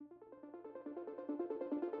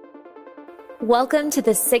Welcome to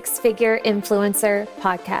the Six Figure Influencer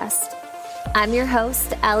Podcast. I'm your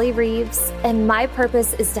host, Allie Reeves, and my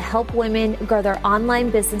purpose is to help women grow their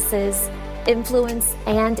online businesses, influence,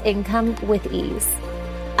 and income with ease.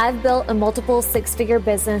 I've built a multiple six-figure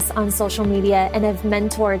business on social media and have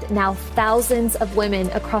mentored now thousands of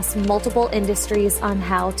women across multiple industries on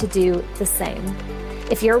how to do the same.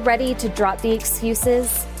 If you're ready to drop the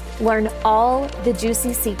excuses, learn all the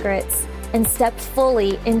juicy secrets, and step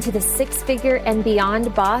fully into the six-figure and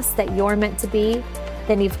beyond boss that you're meant to be,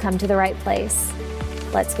 then you've come to the right place.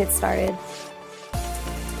 Let's get started.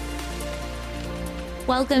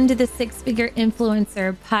 Welcome to the Six Figure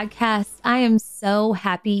Influencer Podcast. I am so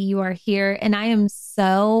happy you are here, and I am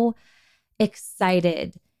so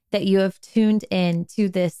excited that you have tuned in to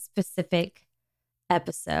this specific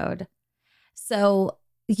episode. So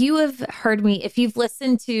you have heard me, if you've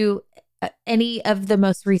listened to any of the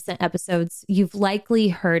most recent episodes, you've likely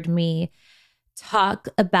heard me talk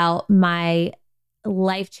about my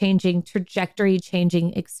life-changing,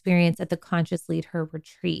 trajectory-changing experience at the Conscious Lead Her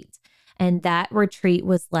retreat. And that retreat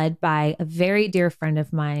was led by a very dear friend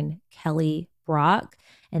of mine, Kelly Brock.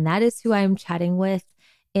 And that is who I'm chatting with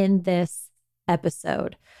in this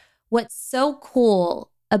episode. What's so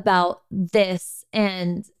cool about this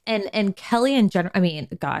and Kelly in general, I mean,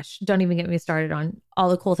 gosh, don't even get me started on all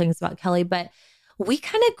the cool things about Kelly, but we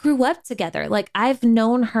kind of grew up together. Like, I've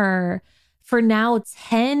known her for now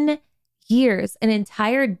 10 years, an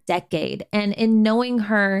entire decade. And in knowing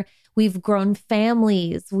her, we've grown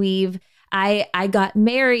families. I got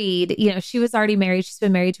married, she was already married. She's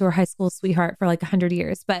been married to her high school sweetheart for like 100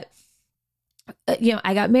 years, but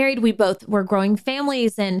I got married. We both were growing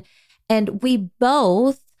families and we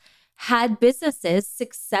both had businesses,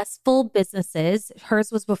 successful businesses.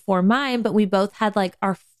 Hers was before mine, but we both had like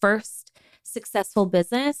our first successful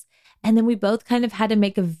business. And then we both kind of had to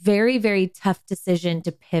make a very, very tough decision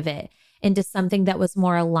to pivot into something that was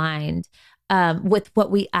more aligned with what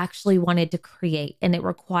we actually wanted to create. And it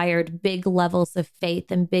required big levels of faith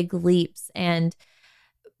and big leaps and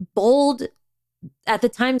bold, at the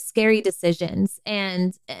time, scary decisions.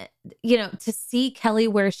 And, to see Kelly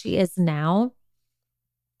where she is now,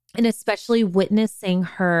 and especially witnessing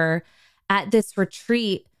her at this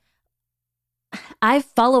retreat, I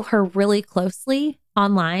follow her really closely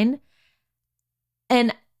online.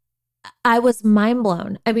 And I was mind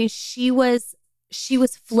blown. I mean, she was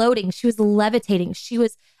floating. She was levitating.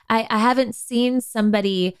 I haven't seen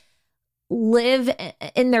somebody live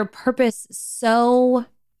in their purpose so,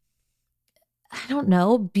 I don't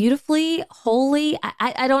know, beautifully, wholly.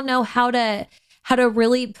 I don't know how to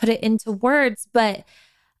really put it into words, but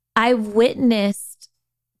I witnessed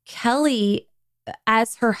Kelly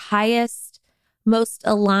as her highest, most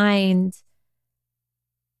aligned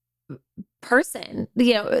person,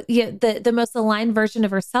 the most aligned version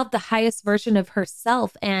of herself, the highest version of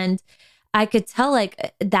herself. And I could tell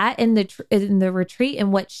like that in the retreat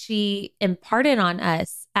and what she imparted on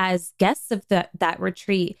us as guests of that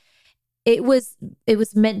retreat. It was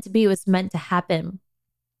meant to be, it was meant to happen.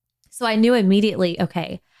 So I knew immediately,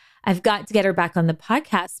 okay, I've got to get her back on the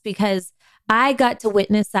podcast because I got to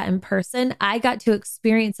witness that in person. I got to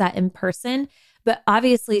experience that in person, but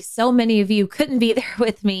obviously so many of you couldn't be there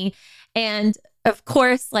with me. And of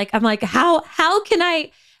course, like, I'm like, how can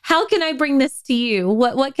I bring this to you?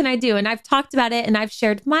 What can I do? And I've talked about it and I've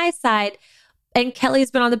shared my side, and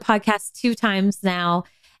Kelly's been on the podcast 2 times now.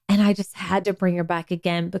 And I just had to bring her back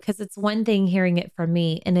again because it's one thing hearing it from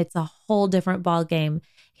me, and it's a whole different ball game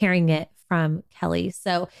hearing it from Kelly.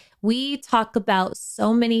 So we talk about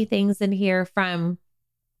so many things in here, from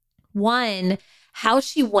one, how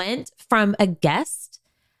she went from a guest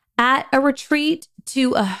at a retreat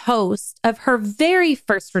to a host of her very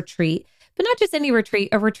first retreat, but not just any retreat,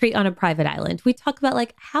 a retreat on a private island. We talk about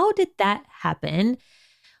like, how did that happen?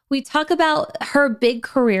 We talk about her big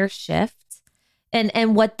career shift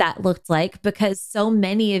and what that looked like, because so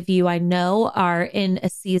many of you I know are in a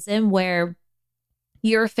season where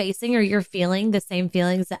you're facing or you're feeling the same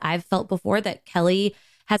feelings that I've felt before, that Kelly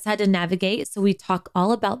has had to navigate. So we talk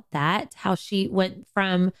all about that, how she went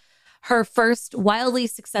from her first wildly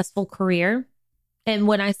successful career. And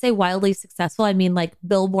when I say wildly successful, I mean like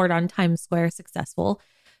billboard on Times Square successful,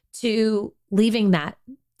 to leaving that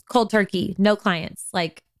cold turkey, no clients,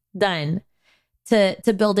 like done,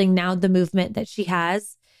 to building now the movement that she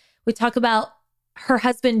has. We talk about her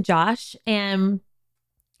husband, Josh, and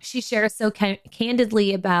she shares so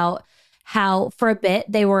candidly about how for a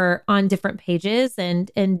bit they were on different pages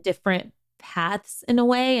and different paths in a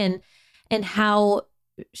way, and how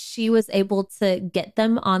she was able to get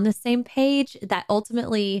them on the same page that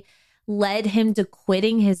ultimately led him to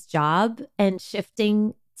quitting his job and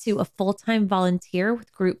shifting to a full-time volunteer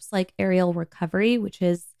with groups like Ariel Recovery, which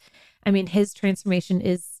is, I mean, his transformation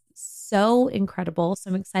is so incredible. So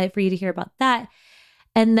I'm excited for you to hear about that.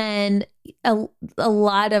 And then a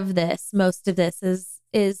lot of this, most of this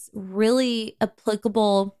is really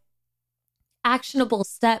applicable, actionable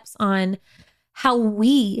steps on how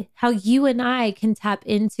you and I can tap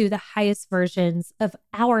into the highest versions of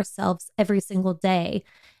ourselves every single day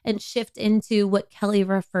and shift into what Kelly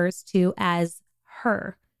refers to as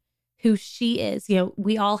her, who she is. You know,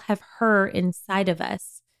 we all have her inside of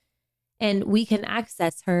us and we can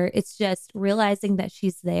access her. It's just realizing that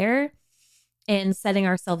she's there and setting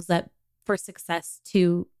ourselves up for success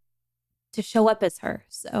to show up as her.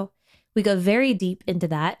 So we go very deep into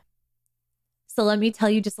that. So let me tell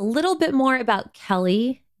you just a little bit more about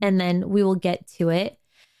Kelly, and then we will get to it.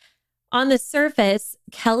 On the surface,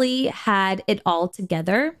 Kelly had it all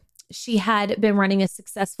together. She had been running a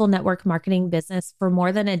successful network marketing business for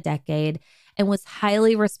more than a decade and was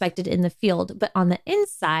highly respected in the field. But on the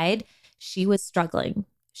inside, she was struggling.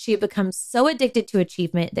 She had become so addicted to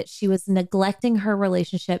achievement that she was neglecting her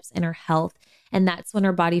relationships and her health. And that's when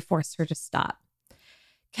her body forced her to stop.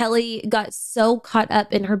 Kelly got so caught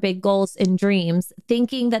up in her big goals and dreams,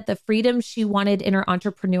 thinking that the freedom she wanted in her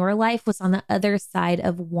entrepreneur life was on the other side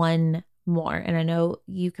of one more. And I know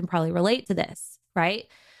you can probably relate to this, right?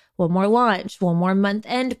 One more launch, one more month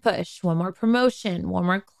end push, one more promotion, one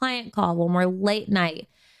more client call, one more late night,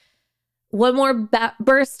 one more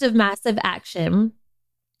burst of massive action.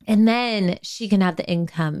 And then she can have the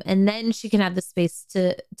income, and then she can have the space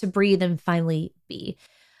to breathe and finally be.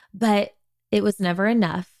 But it was never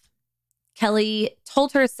enough. Kelly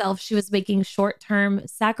told herself she was making short-term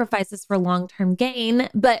sacrifices for long-term gain,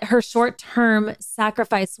 but her short-term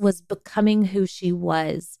sacrifice was becoming who she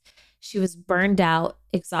was. She was burned out,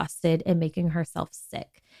 exhausted, and making herself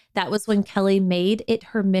sick. That was when Kelly made it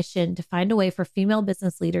her mission to find a way for female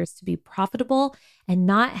business leaders to be profitable and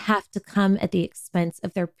not have to come at the expense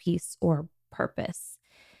of their peace or purpose.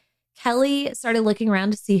 Kelly started looking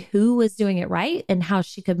around to see who was doing it right and how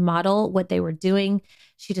she could model what they were doing.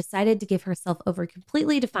 She decided to give herself over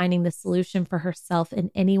completely to finding the solution for herself and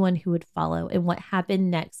anyone who would follow. And what happened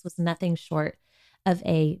next was nothing short of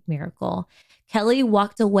a miracle. Kelly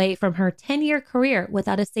walked away from her 10-year career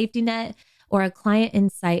without a safety net or a client in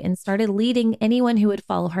sight and started leading anyone who would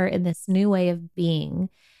follow her in this new way of being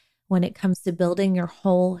when it comes to building your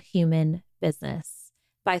whole human business.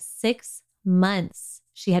 By 6 months,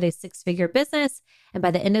 she had a 6-figure business, and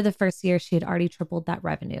by the end of the first year, she had already tripled that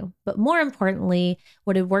revenue. But more importantly,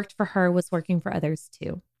 what had worked for her was working for others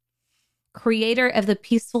too. Creator of the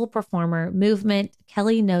Peaceful Performer movement,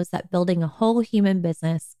 Kelly knows that building a whole human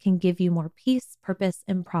business can give you more peace, purpose,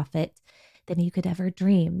 and profit than you could ever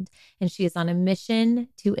dreamed. And she is on a mission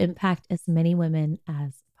to impact as many women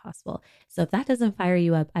as possible. So if that doesn't fire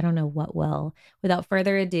you up, I don't know what will. Without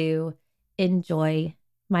further ado, enjoy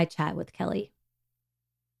my chat with Kelly.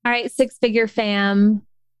 All right, 6-figure fam,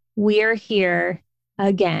 we're here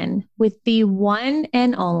again with the one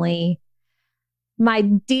and only, my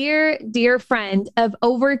dear, dear friend of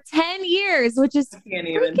over 10 years, which is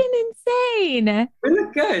freaking insane. We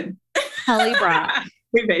look good. Kelly Brock.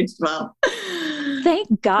 We've aged well.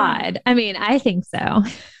 Thank God. I mean, I think so.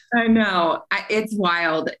 I know. It's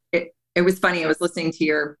wild. It was funny. I was listening to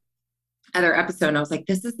your other episode and I was like,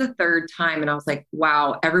 this is the 3rd time. And I was like,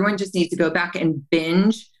 wow, everyone just needs to go back and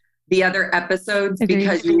binge the other episodes. Agreed.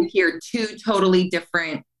 Because you hear 2 totally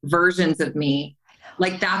different versions of me.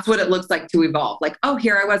 Like that's what it looks like to evolve. Like, oh,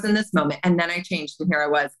 here I was in this moment. And then I changed and here I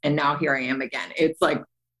was. And now here I am again. It's like,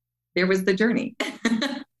 there was the journey.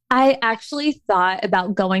 I actually thought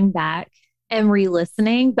about going back and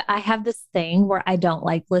re-listening, but I have this thing where I don't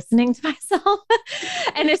like listening to myself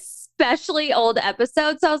and especially old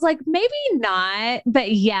episodes. So I was like, maybe not,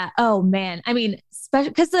 but yeah. Oh man. I mean,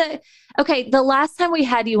 because the last time we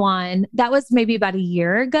had you on, that was maybe about a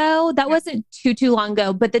year ago. That wasn't too long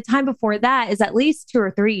ago, but the time before that is at least 2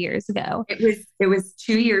 or 3 years ago. It was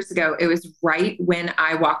 2 years ago. It was right when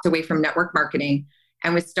I walked away from network marketing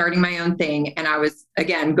and was starting my own thing. And I was,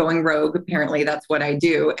 again, going rogue. Apparently that's what I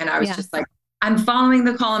do. And I was just like, I'm following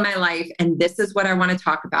the call in my life. And this is what I want to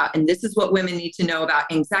talk about. And this is what women need to know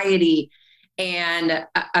about anxiety and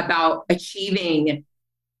about achieving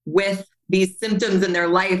with these symptoms in their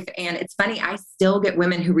life. And it's funny, I still get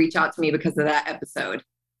women who reach out to me because of that episode.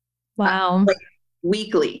 Wow. Like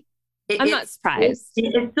weekly. I'm not surprised.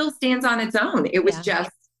 It still stands on its own. It was just,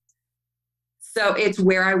 so it's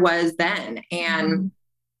where I was then. And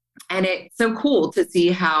it's so cool to see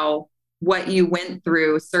how what you went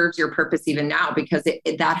through serves your purpose even now, because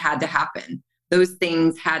that had to happen. Those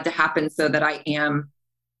things had to happen so that I am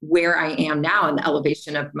where I am now in the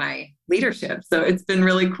elevation of my leadership. So it's been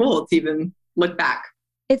really cool to even look back.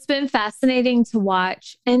 It's been fascinating to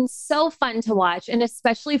watch and so fun to watch. And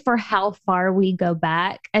especially for how far we go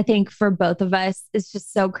back, I think for both of us, it's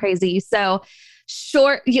just so crazy. So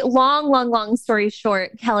long story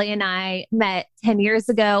short, Kelly and I met 10 years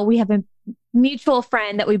ago. We have a mutual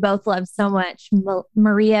friend that we both love so much,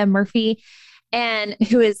 Maria Murphy, and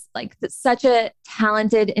who is like such a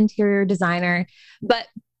talented interior designer. But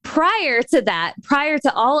prior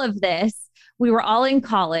to all of this, we were all in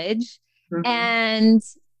college. Mm-hmm. And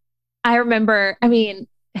I remember,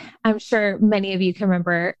 I'm sure many of you can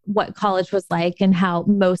remember what college was like and how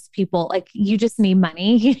most people, like, you just need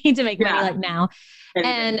money. You need to make money like now.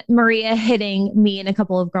 And Maria hitting me and a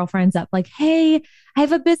couple of girlfriends up like, hey, I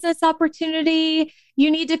have a business opportunity. You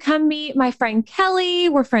need to come meet my friend Kelly.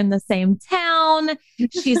 We're from the same town.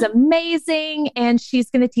 She's amazing. And she's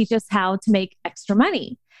going to teach us how to make extra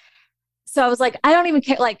money. So I was like, I don't even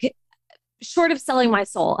care. Like, short of selling my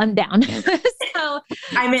soul, I'm down. So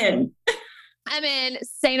I'm in.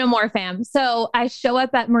 Say no more, fam. So I show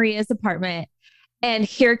up at Maria's apartment and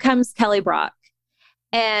here comes Kelly Brock.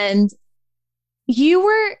 And you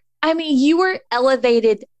were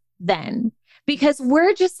elevated then, because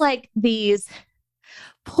we're just like these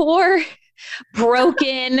poor,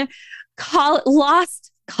 broken,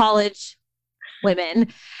 lost college women.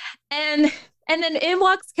 And then in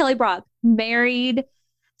walks Kelly Brock, married,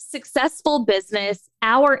 successful business,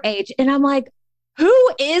 our age. And I'm like,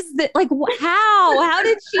 who is that? Like, how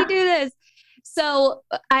did she do this? So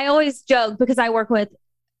I always joke, because I work with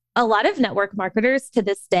a lot of network marketers to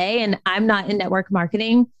this day, and I'm not in network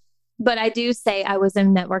marketing, but I do say I was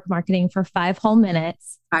in network marketing for 5 whole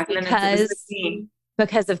minutes. 5 minutes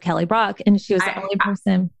because of Kelly Brock. And she was the only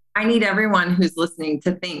person. I need everyone who's listening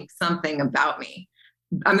to think something about me.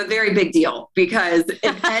 I'm a very big deal, because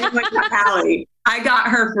if anyone got Allie, I got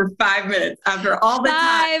her for 5 minutes after all the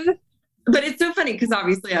time. But it's so funny, because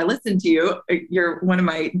obviously I listen to you. You're one of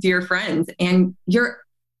my dear friends, and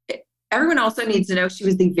everyone also needs to know she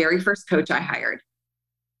was the very first coach I hired.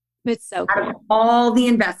 It's so cool. Out of all the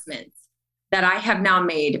investments that I have now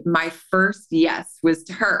made, my first yes was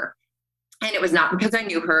to her. And it was not because I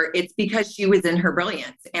knew her. It's because she was in her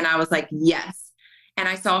brilliance. And I was like, yes. And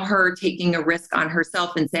I saw her taking a risk on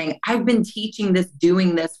herself and saying, I've been teaching this,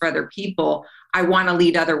 doing this for other people. I want to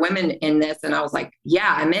lead other women in this. And I was like,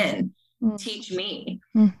 yeah, I'm in. Mm-hmm. Teach me.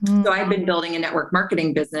 Mm-hmm. So I've been building a network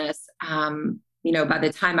marketing business. By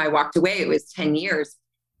the time I walked away, it was 10 years.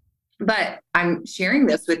 But I'm sharing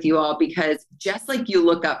this with you all because just like you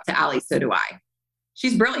look up to Allie, so do I.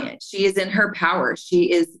 She's brilliant. She is in her power.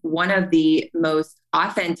 She is one of the most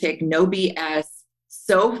authentic, no BS,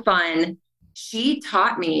 so fun. She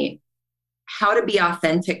taught me how to be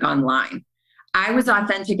authentic online. I was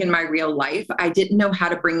authentic in my real life. I didn't know how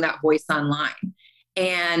to bring that voice online.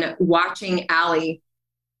 And watching Allie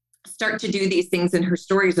start to do these things in her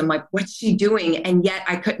stories, I'm like, what's she doing? And yet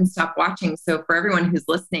I couldn't stop watching. So for everyone who's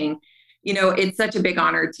listening, it's such a big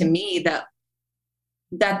honor to me that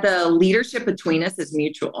the leadership between us is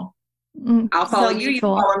mutual. I'll follow you, you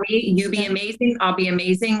follow me, you be amazing, I'll be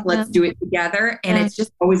amazing. Let's do it together. And it's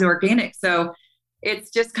just always organic. So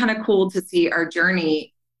it's just kind of cool to see our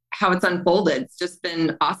journey, how it's unfolded. It's just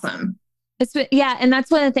been awesome. And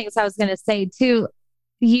that's one of the things I was going to say too.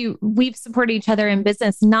 We've supported each other in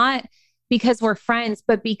business, not because we're friends,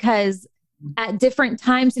 but because at different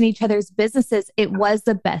times in each other's businesses, it was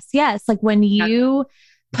the best. Yes. Like when you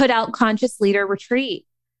put out Conscious Leader Retreat,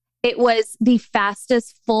 it was the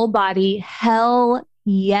fastest full body hell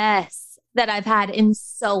yes that I've had in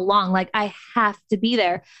so long. Like I have to be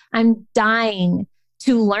there. I'm dying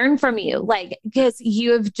to learn from you. Like, because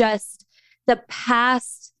you have just the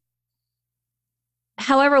past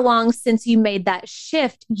however long since you made that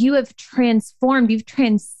shift, you have transformed, you've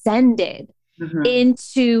transcended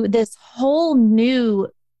into this whole new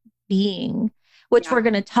being, which we're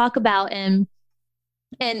going to talk about. And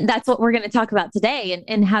that's what we're going to talk about today,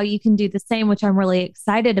 and how you can do the same, which I'm really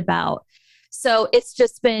excited about. So it's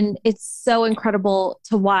so incredible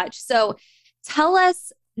to watch. So tell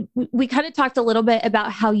us, we kind of talked a little bit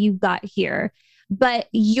about how you got here, but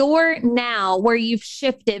you're now where you've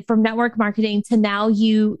shifted from network marketing to now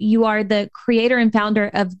you are the creator and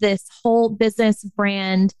founder of this whole business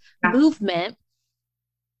brand movement.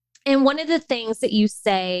 And one of the things that you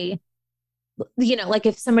say, like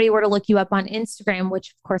if somebody were to look you up on Instagram, which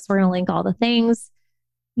of course we're going to link all the things,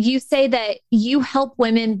 you say that you help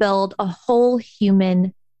women build a whole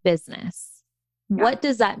human business. Yeah. What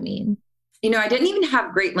does that mean? I didn't even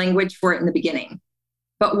have great language for it in the beginning.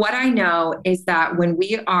 But what I know is that when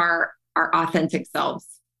we are our authentic selves,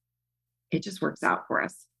 it just works out for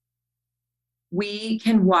us. We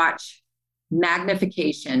can watch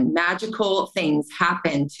magnification, magical things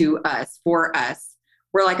happen to us, for us.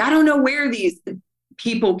 We're like, I don't know where these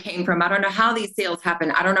people came from. I don't know how these sales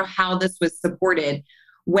happened. I don't know how this was supported,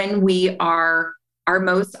 when we are our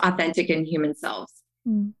most authentic and human selves.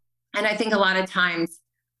 Mm. And I think a lot of times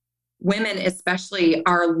women especially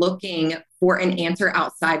are looking for an answer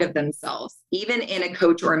outside of themselves, even in a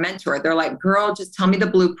coach or a mentor. They're like, girl, just tell me the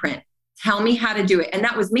blueprint. Tell me how to do it. And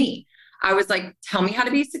that was me. I was like, tell me how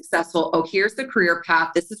to be successful. Oh, here's the career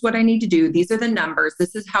path. This is what I need to do. These are the numbers.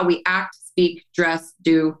 This is how we act, speak, dress,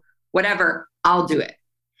 do whatever. I'll do it.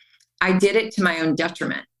 I did it to my own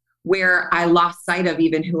detriment, where I lost sight of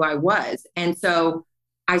even who I was. And so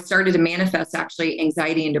I started to manifest actually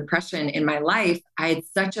anxiety and depression in my life. I had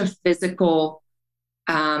such a physical,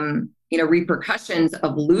 repercussions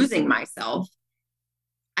of losing myself.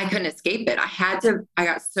 I couldn't escape it. I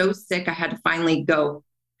got so sick. I had to finally go,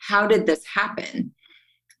 how did this happen?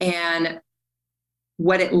 And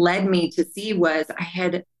what it led me to see was I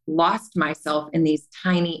had lost myself in these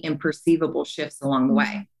tiny, imperceivable shifts along the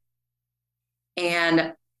way.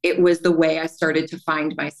 And it was the way I started to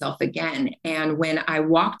find myself again. And when I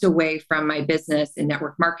walked away from my business in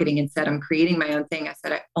network marketing and said, I'm creating my own thing, I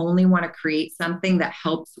said, I only want to create something that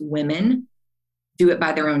helps women do it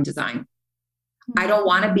by their own design. I don't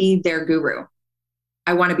want to be their guru.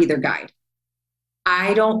 I want to be their guide.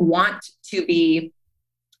 I don't want to be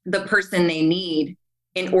the person they need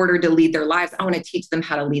in order to lead their lives. I want to teach them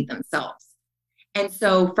how to lead themselves. And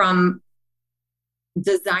so from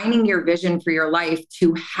designing your vision for your life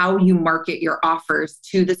to how you market your offers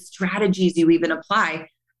to the strategies you even apply,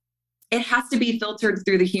 it has to be filtered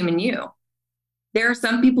through the human you. There are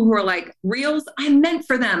some people who are like, reels, I'm meant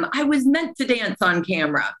for them. I was meant to dance on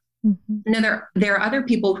camera. Mm-hmm. And then there are other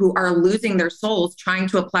people who are losing their souls trying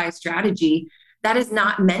to apply a strategy that is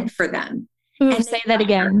not meant for them. Ooh, and say that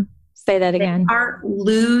again. Say that again. They are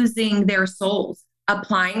losing their souls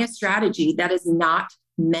applying a strategy that is not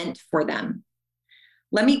meant for them.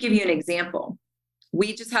 Let me give you an example.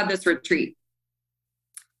 We just had this retreat.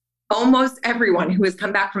 Almost everyone who has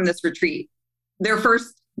come back from this retreat, their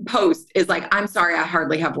first post is like, I'm sorry, I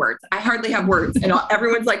hardly have words. I hardly have words. And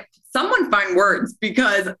everyone's like, someone find words,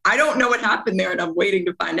 because I don't know what happened there and I'm waiting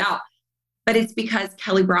to find out. But it's because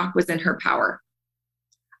Kelly Brock was in her power.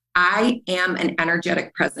 I am an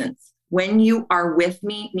energetic presence. When you are with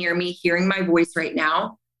me, near me, hearing my voice right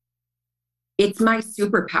now, it's my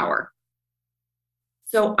superpower.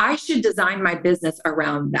 So I should design my business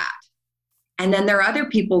around that. And then there are other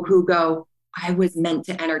people who go, I was meant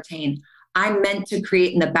to entertain. I'm meant to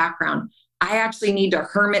create in the background. I actually need to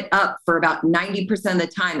hermit up for about 90% of the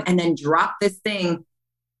time and then drop this thing,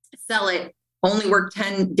 sell it, only work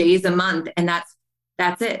 10 days a month. And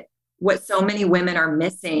that's it. What so many women are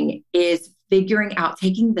missing is figuring out,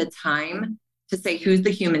 taking the time to say, who's the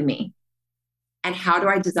human me? And how do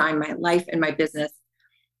I design my life and my business?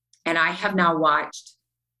 And I have now watched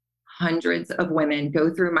hundreds of women go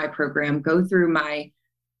through my program, go through my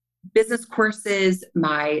business courses,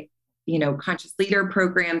 my, conscious leader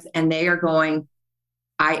programs, and they are going,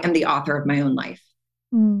 I am the author of my own life.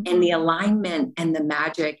 Mm. And the alignment and the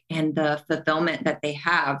magic and the fulfillment that they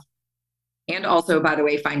have, and also, by the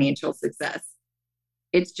way, financial success,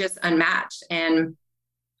 it's just unmatched. And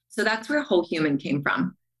so that's where Whole Human came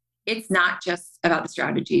from. It's not just about the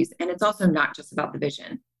strategies, and it's also not just about the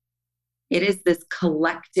vision. It is this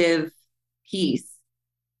collective piece,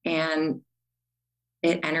 and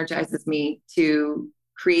it energizes me to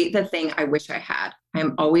create the thing I wish I had.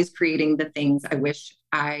 I'm always creating the things I wish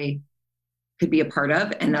I could be a part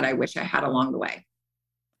of and that I wish I had along the way.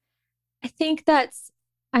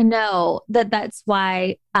 I know that's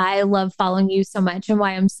why I love following you so much and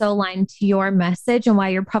why I'm so aligned to your message and why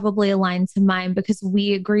you're probably aligned to mine, because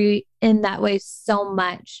we agree in that way so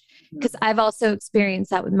much. Because I've also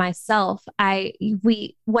experienced that with myself.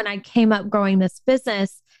 When I came up growing this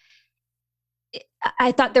business,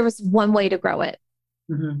 I thought there was one way to grow it.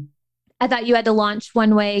 Mm-hmm. I thought you had to launch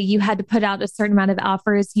one way. You had to put out a certain amount of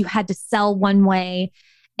offers. You had to sell one way.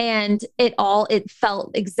 And it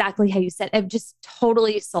felt exactly how you said it, just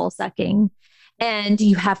totally soul sucking. And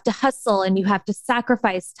you have to hustle and you have to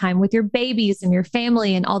sacrifice time with your babies and your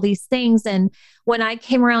family and all these things. And when I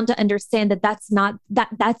came around to understand that's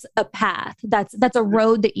a path, that's a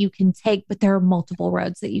road that you can take, but there are multiple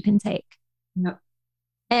roads that you can take. Yep.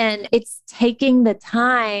 And it's taking the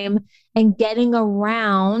time and getting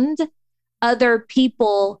around other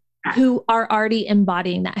people who are already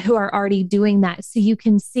embodying that, who are already doing that. So you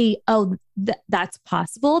can see, oh, that's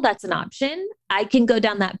possible. That's an option. I can go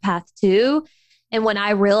down that path too. And when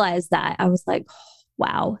I realized that, I was like, oh,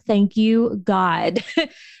 wow, thank you, God,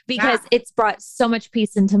 because it's brought so much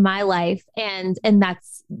peace into my life. And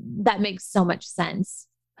that makes so much sense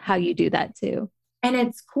how you do that too. And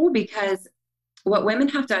it's cool because what women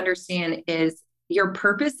have to understand is your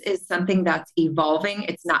purpose is something that's evolving.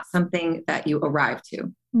 It's not something that you arrive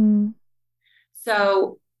to. Mm.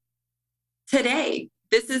 So today,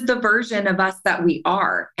 this is the version of us that we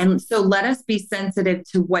are. And so let us be sensitive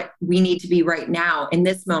to what we need to be right now in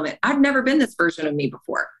this moment. I've never been this version of me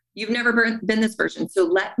before. You've never been this version. So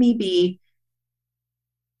let me be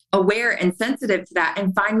aware and sensitive to that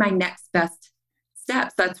and find my next best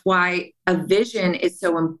steps. That's why a vision is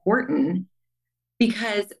so important,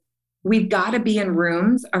 because we've got to be in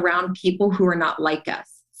rooms around people who are not like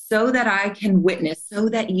us so that I can witness, so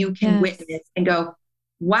that you can witness and go,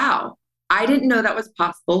 wow, I didn't know that was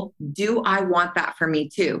possible. Do I want that for me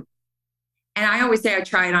too? And I always say I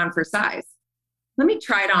try it on for size. Let me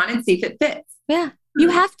try it on and see if it fits. Yeah, you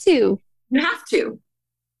have to. You have to.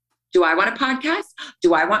 Do I want a podcast?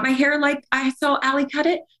 Do I want my hair like I saw Allie cut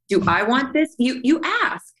it? Do I want this? You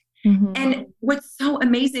ask. Mm-hmm. And what's so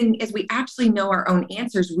amazing is we actually know our own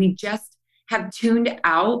answers. We just have tuned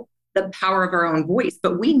out the power of our own voice,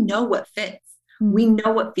 but we know what fits. Mm-hmm. We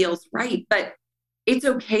know what feels right, but it's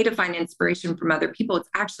okay to find inspiration from other people. It's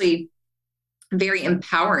actually very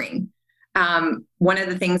empowering. One of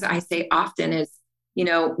the things I say often is,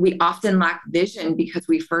 we often lack vision because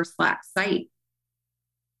we first lack sight.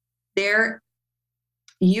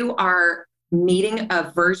 You are meeting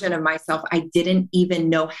a version of myself I didn't even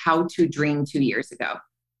know how to dream 2 years ago.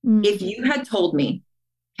 Mm-hmm. If you had told me,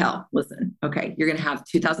 Kel, listen, okay, you're going to have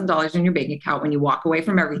 $2,000 in your bank account when you walk away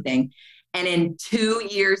from everything. And in 2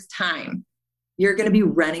 years' time, you're going to be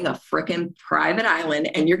running a freaking private island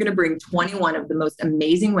and you're going to bring 21 of the most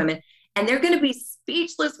amazing women. And they're going to be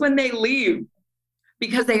speechless when they leave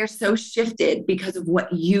because they are so shifted because of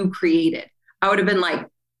what you created. I would have been like,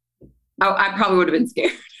 I probably would have been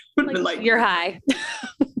scared. Like, you're high.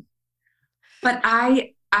 But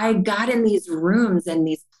I got in these rooms and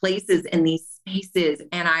these places and these spaces,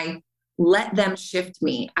 and I let them shift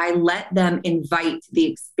me. I let them invite the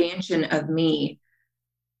expansion of me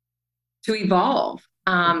to evolve,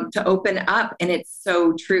 to open up. And it's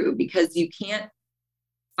so true, because you can't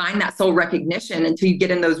find that soul recognition until you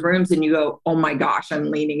get in those rooms and you go, oh my gosh,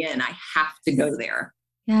 I'm leaning in. I have to go there.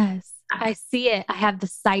 Yes. I see it. I have the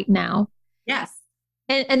sight now. Yes.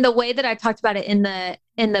 And the way that I talked about it in the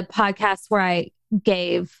podcast where I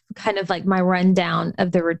gave kind of like my rundown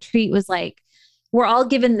of the retreat was like, we're all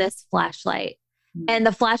given this flashlight, and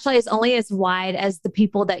the flashlight is only as wide as the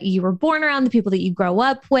people that you were born around, the people that you grow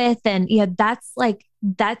up with. And that's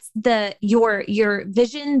your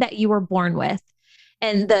vision that you were born with,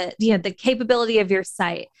 and the capability of your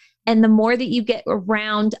sight. And the more that you get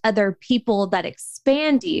around other people that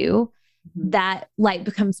expand you, that light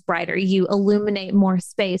becomes brighter. You illuminate more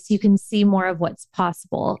space. You can see more of what's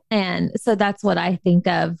possible. And so that's what I think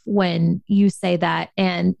of when you say that.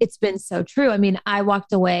 And it's been so true. I mean, I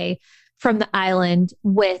walked away from the island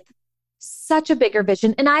with such a bigger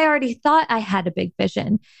vision, and I already thought I had a big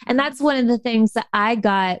vision. And that's one of the things that I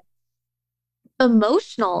got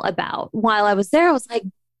emotional about while I was there. I was like,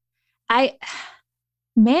 I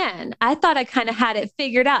thought I kind of had it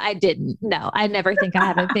figured out. I didn't. No, I never think I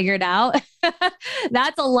have it figured out.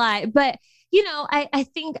 That's a lie. But, I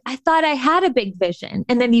think I thought I had a big vision.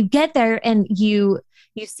 And then you get there and you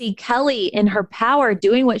see Kelly in her power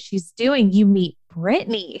doing what she's doing. You meet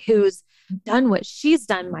Brittany, who's done what she's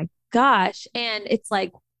done. My gosh. And it's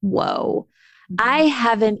like, whoa, I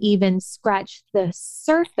haven't even scratched the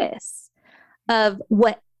surface of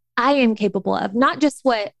what I am capable of. Not just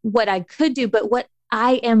what I could do, but what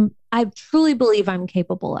I truly believe I'm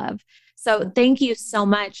capable of. So thank you so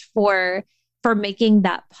much for making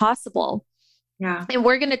that possible. Yeah. And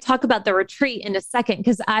we're going to talk about the retreat in a second,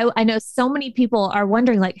 because I know so many people are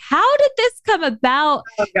wondering, like, how did this come about?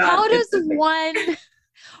 Oh, God, how does one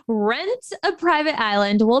rent a private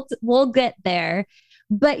island? We'll get there.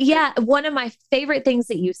 But yeah, one of my favorite things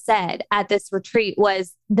that you said at this retreat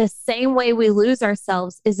was the same way we lose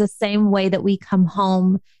ourselves is the same way that we come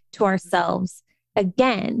home to ourselves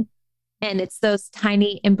again. And it's those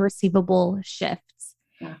tiny imperceivable shifts.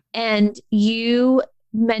 Yeah. And you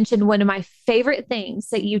mentioned one of my favorite things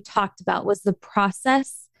that you talked about was the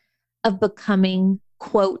process of becoming,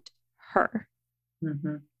 quote, her,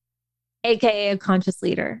 AKA a conscious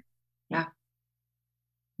leader. Yeah.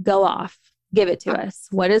 Go off. Give it to us.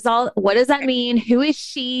 What does that mean? Who is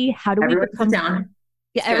she? How do we become? Sit down.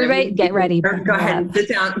 Yeah, everybody get ready. Go ahead and sit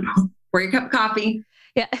down. Pour your cup of coffee.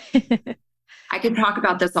 Yeah. I could talk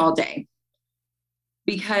about this all day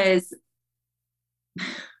because,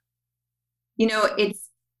 it's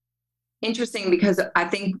interesting because I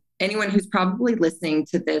think anyone who's probably listening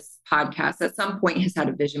to this podcast at some point has had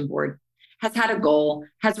a vision board, has had a goal,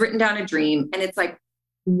 has written down a dream. And it's like,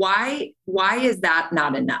 why is that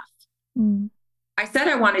not enough? I said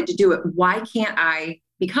I wanted to do it. Why can't I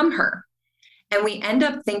become her? And we end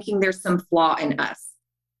up thinking there's some flaw in us.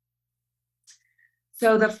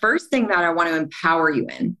 So the first thing that I want to empower you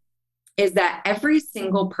in is that every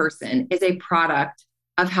single person is a product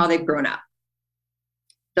of how they've grown up.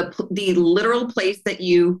 The literal place that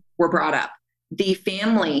you were brought up, the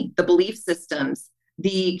family, the belief systems,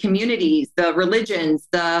 the communities, the religions,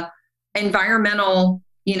 the environmental,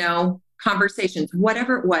 conversations,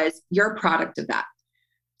 whatever it was, you're a product of that.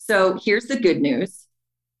 So here's the good news.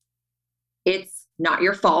 It's not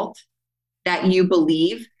your fault that you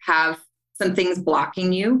believe have some things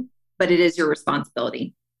blocking you, but it is your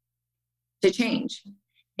responsibility to change.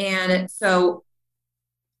 And so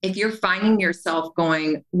if you're finding yourself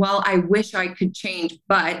going, well, I wish I could change,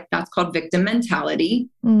 but that's called victim mentality.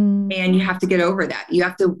 And you have to get over that. You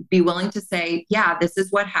have to be willing to say, yeah, this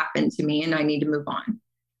is what happened to me and I need to move on.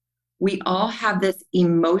 We all have this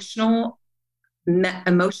emotionally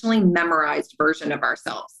memorized version of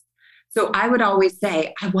ourselves. So I would always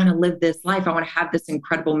say, I want to live this life. I want to have this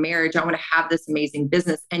incredible marriage. I want to have this amazing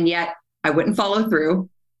business. And yet I wouldn't follow through.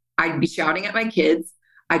 I'd be shouting at my kids.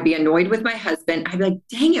 I'd be annoyed with my husband. I'd be like,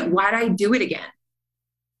 dang it, why'd I do it again?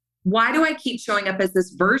 Why do I keep showing up as this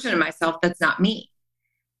version of myself that's not me?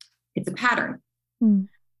 It's a pattern.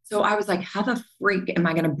 So I was like, how the freak am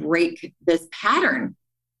I going to break this pattern?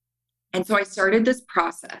 And so I started this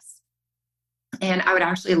process. And I would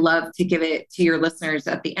actually love to give it to your listeners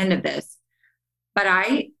at the end of this. But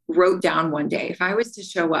I wrote down one day, if I was to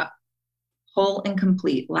show up whole and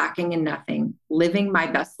complete, lacking in nothing, living my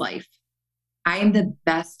best life, I am the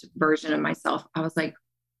best version of myself. I was like,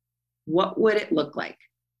 what would it look like?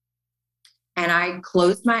 And I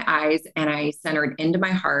closed my eyes and I centered into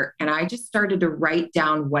my heart. And I just started to write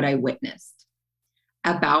down what I witnessed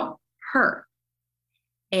about her.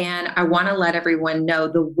 And I want to let everyone know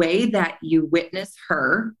the way that you witness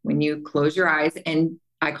her when you close your eyes, and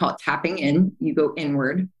I call it tapping in, you go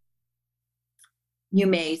inward. You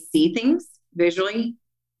may see things visually.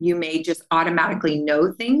 You may just automatically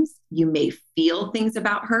know things. You may feel things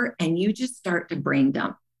about her, and you just start to brain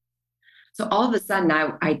dump. So all of a sudden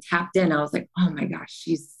I tapped in. I was like, oh my gosh,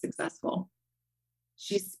 she's successful.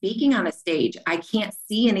 She's speaking on a stage. I can't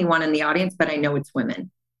see anyone in the audience, but I know it's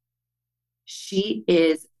women.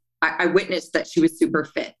 I witnessed that she was super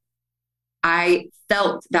fit. I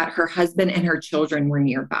felt that her husband and her children were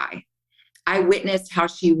nearby. I witnessed how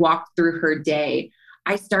she walked through her day.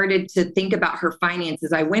 I started to think about her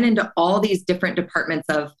finances. I went into all these different departments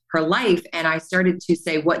of her life, and I started to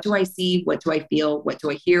say, what do I see? What do I feel? What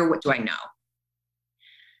do I hear? What do I know?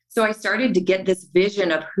 So I started to get this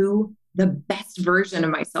vision of who the best version of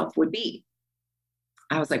myself would be.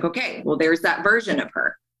 I was like, okay, well, there's that version of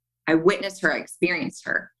her. I witnessed her, I experienced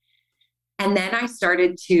her. And then I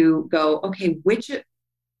started to go, okay,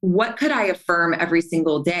 what could I affirm every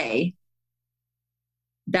single day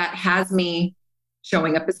that has me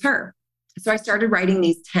showing up as her? So I started writing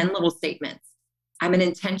these 10 little statements. I'm an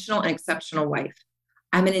intentional and exceptional wife.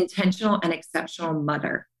 I'm an intentional and exceptional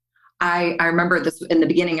mother. I remember this in the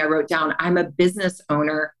beginning, I wrote down, I'm a business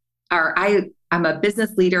owner, or I'm a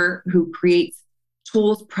business leader who creates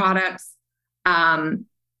tools, products,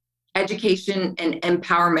 education and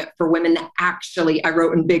empowerment for women that actually, I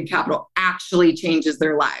wrote in big capital, actually changes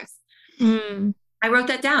their lives. I wrote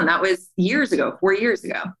that down. That was years ago, 4 years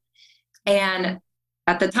ago. And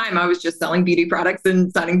at the time I was just selling beauty products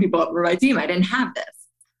and signing people up for my team. I didn't have this,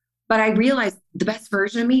 but I realized the best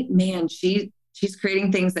version of me, man, she's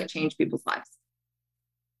creating things that change people's lives.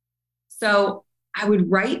 So I would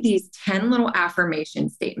write these 10 little affirmation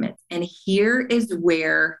statements. And here is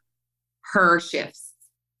where her shifts.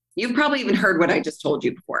 You've probably even heard what I just told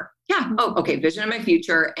you before. Yeah. Oh, okay. Vision of my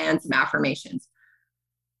future and some affirmations.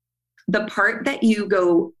 The part that you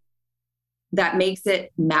go that makes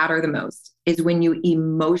it matter the most is when you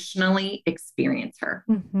emotionally experience her.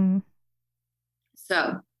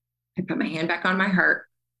 So I put my hand back on my heart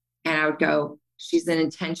and I would go, she's an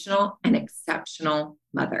intentional and exceptional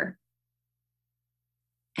mother.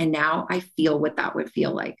 And now I feel what that would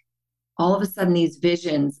feel like. All of a sudden, these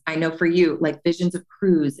visions, I know for you, like visions of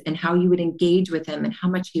Cruz and how you would engage with him and how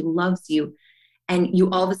much he loves you And you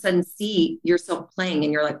all of a sudden see yourself playing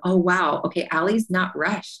and you're like, oh, wow. Okay. Allie's not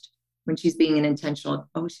rushed when she's being an intentional.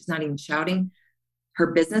 Oh, she's not even shouting. Her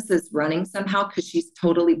business is running somehow because she's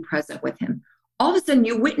totally present with him. All of a sudden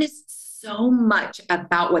you witness so much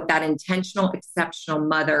about what that intentional, exceptional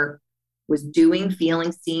mother was doing,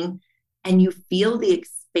 feeling, seeing, and you feel the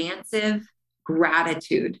expansive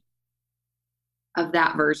gratitude of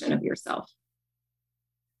that version of yourself.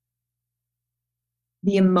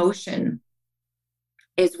 The emotion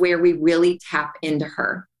is where we really tap into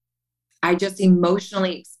her. I just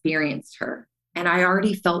emotionally experienced her, and I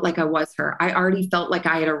already felt like I was her. I already felt like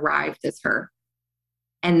I had arrived as her.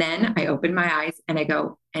 And then I open my eyes and I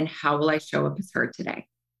go, and how will I show up as her today?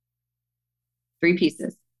 3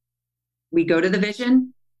 pieces. We go to the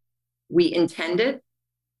vision, we intend it,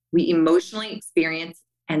 we emotionally experience,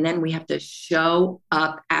 and then we have to show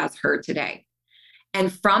up as her today.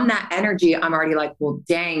 And from that energy, I'm already like, well,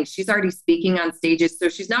 dang, she's already speaking on stages. So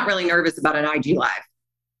she's not really nervous about an IG live,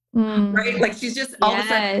 right? Like she's just all of a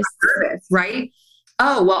sudden nervous, right?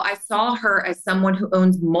 Oh, well, I saw her as someone who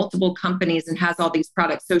owns multiple companies and has all these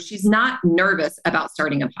products. So she's not nervous about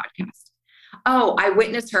starting a podcast. Oh, I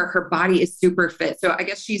witnessed her body is super fit. So I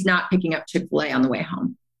guess she's not picking up Chick-fil-A on the way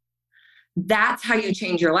home. That's how you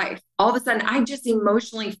change your life. All of a sudden, I just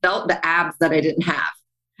emotionally felt the abs that I didn't have.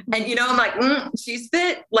 And, I'm like, she's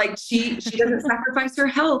fit. Like she doesn't sacrifice her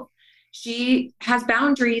health. She has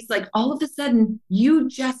boundaries. Like all of a sudden you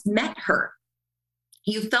just met her.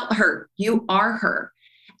 You felt her. You are her.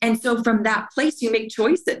 And so from that place, you make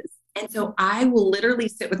choices. And so I will literally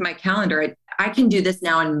sit with my calendar. I can do this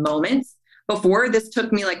now in moments. Before, this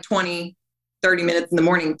took me like 20, 30 minutes in the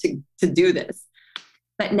morning to do this.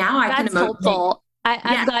 But now I can. That's helpful.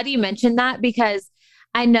 I'm glad you mentioned that because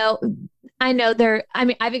I know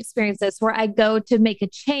I've experienced this where I go to make a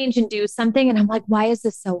change and do something and I'm like, why is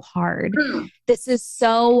this so hard? This is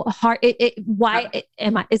so hard.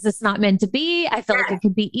 Is this not meant to be? I feel like it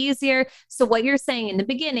could be easier. So what you're saying in the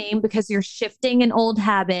beginning, because you're shifting an old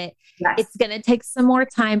habit, it's going to take some more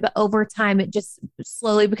time, but over time, it just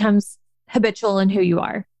slowly becomes habitual in who you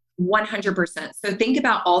are. 100%. So think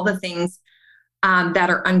about all the things that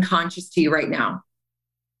are unconscious to you right now.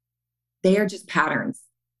 They are just patterns.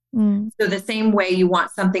 So the same way you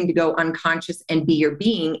want something to go unconscious and be your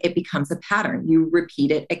being, it becomes a pattern. You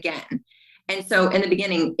repeat it again. And so in the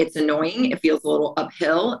beginning, it's annoying. It feels a little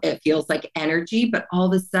uphill. It feels like energy, but all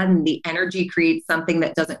of a sudden the energy creates something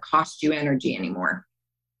that doesn't cost you energy anymore.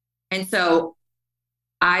 And so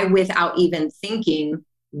I, without even thinking,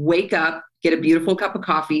 wake up, get a beautiful cup of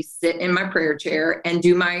coffee, sit in my prayer chair and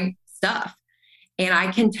do my stuff. And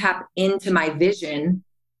I can tap into my vision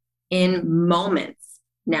in moments.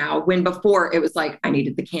 Now, when before it was like, I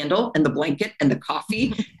needed the candle and the blanket and the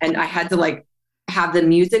coffee and I had to like have the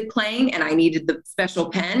music playing and I needed the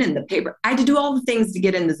special pen and the paper. I had to do all the things to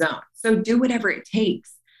get in the zone. So do whatever it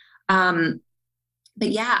takes. But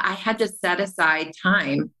yeah, I had to set aside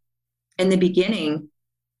time in the beginning,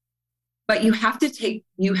 but you have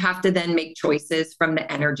to then make choices from the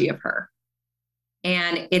energy of her.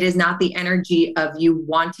 And it is not the energy of you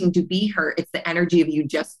wanting to be her. It's the energy of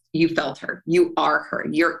you felt her. You are her.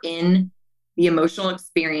 You're in the emotional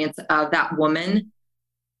experience of that woman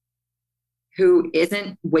who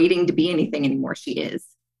isn't waiting to be anything anymore. She is.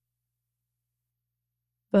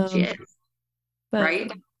 Boom. She is. Boom.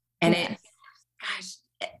 Right? And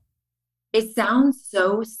it sounds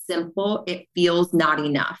so simple. It feels not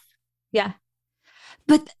enough. Yeah.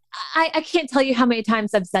 But I can't tell you how many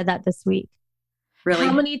times I've said that this week. Really?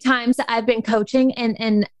 How many times I've been coaching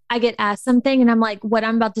and I get asked something and I'm like, what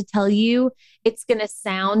I'm about to tell you, it's going to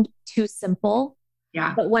sound too simple.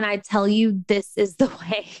 Yeah. But when I tell you this is the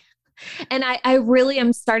way, and I really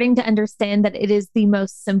am starting to understand that it is the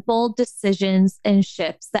most simple decisions and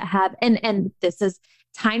shifts that have, and this is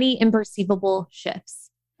tiny imperceivable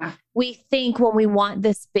shifts. Yeah. We think when we want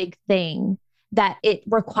this big thing that it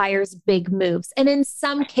requires big moves. And in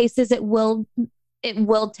some cases it will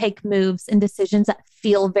take moves and decisions that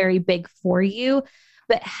feel very big for you,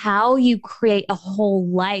 but how you create a whole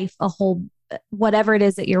life, whatever it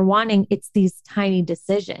is that you're wanting, it's these tiny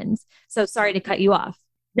decisions. So sorry to cut you off.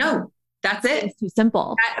 No, that's it. It's too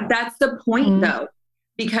simple. That's the point though,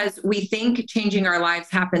 because we think changing our lives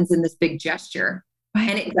happens in this big gesture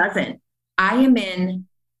and it doesn't. I am in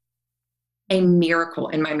a miracle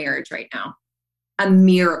in my marriage right now, a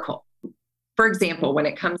miracle. For example, when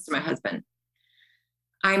it comes to my husband,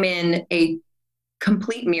 I'm in a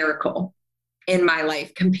complete miracle in my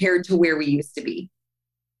life compared to where we used to be.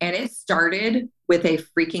 And it started with a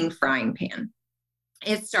freaking frying pan.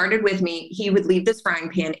 It started with me. He would leave this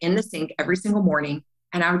frying pan in the sink every single morning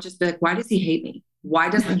And I would just be like, why does he hate me? Why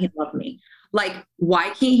doesn't he love me? Like, why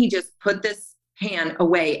can't he just put this pan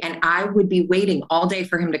away? And I would be waiting all day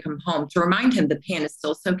for him to come home to remind him the pan is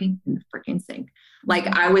still soaking in the freaking sink. Like,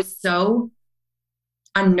 I was so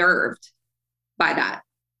unnerved by that.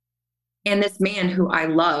 And this man who I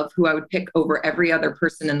love, who I would pick over every other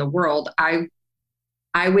person in the world, I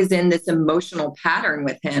was in this emotional pattern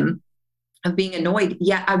with him of being annoyed,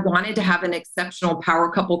 yet I wanted to have an exceptional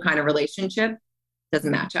power couple kind of relationship.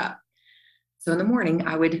 Doesn't match up. So in the morning,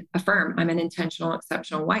 I would affirm I'm an intentional,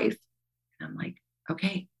 exceptional wife. And I'm like,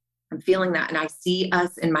 okay, I'm feeling that. And I see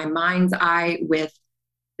us in my mind's eye with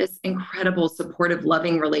this incredible, supportive,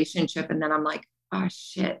 loving relationship. And then I'm like, oh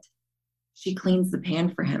shit, she cleans the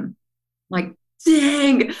pan for him. Like,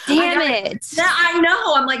 damn it. I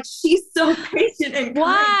know. I'm like, she's so patient and kind.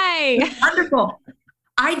 Why? It's wonderful.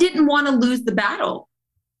 I didn't want to lose the battle.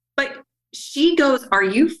 But she goes, are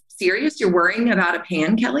you serious? You're worrying about a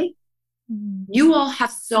pan, Kelly? You all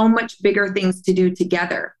have so much bigger things to do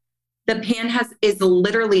together. The pan is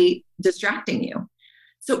literally distracting you.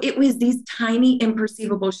 So it was these tiny,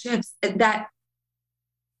 imperceivable shifts that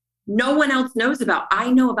no one else knows about.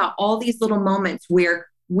 I know about all these little moments where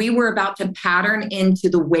we were about to pattern into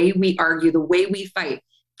the way we argue, the way we fight.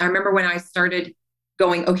 I remember when I started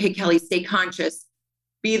going, okay, Kelly, stay conscious,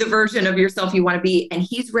 be the version of yourself you want to be. And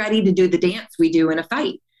he's ready to do the dance we do in a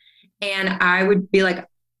fight. And I would be like,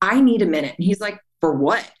 I need a minute. And he's like, for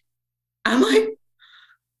what? I'm like,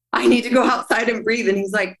 I need to go outside and breathe. And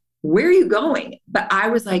he's like, where are you going? But I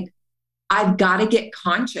was like, I've got to get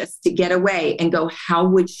conscious to get away and go, how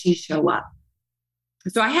would she show up?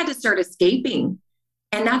 So I had to start escaping.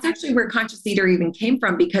 And that's actually where Conscious Leader even came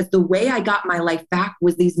from, because the way I got my life back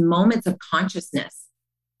was these moments of consciousness.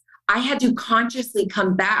 I had to consciously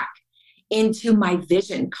come back into my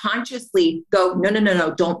vision, consciously go,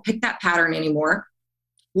 no, don't pick that pattern anymore.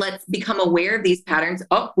 Let's become aware of these patterns.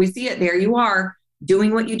 Oh, we see it. There you are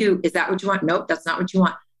doing what you do. Is that what you want? Nope, that's not what you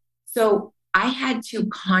want. So I had to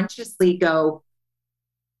consciously go,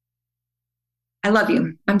 I love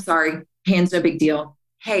you. I'm sorry. Pan's no big deal.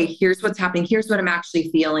 Hey, here's what's happening. Here's what I'm actually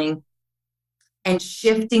feeling. And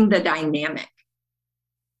shifting the dynamic.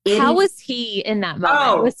 How was he in that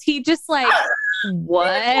moment? Was he just like,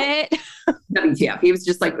 what? WTF. He was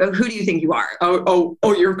just like, oh, who do you think you are? Oh,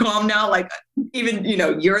 you're calm now? Like, even,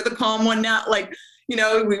 you're the calm one now. Like,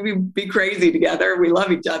 we be crazy together. We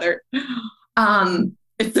love each other.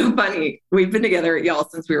 It's so funny. We've been together, y'all,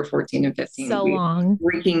 since we were 14 and 15. So long.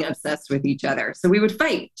 Freaking obsessed with each other. So we would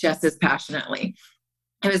fight just as passionately.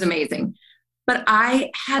 It was amazing. But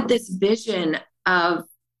I had this vision of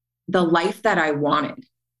the life that I wanted.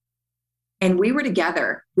 And we were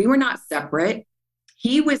together. We were not separate.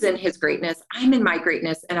 He was in his greatness. I'm in my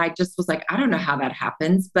greatness. And I just was like, I don't know how that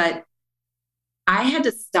happens, but I had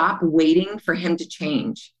to stop waiting for him to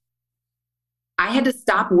change. I had to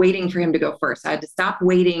stop waiting for him to go first. I had to stop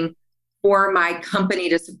waiting for my company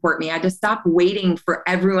to support me. I had to stop waiting for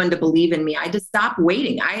everyone to believe in me. I had to stop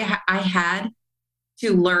waiting. I had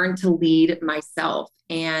to learn to lead myself.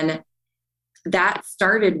 And that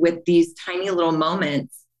started with these tiny little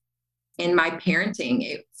moments in my parenting.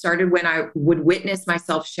 It started when I would witness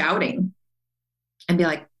myself shouting and be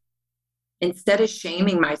like, instead of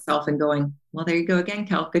shaming myself and going, well, there you go again,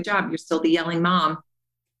 Kel, good job. You're still the yelling mom.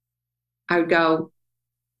 I would go,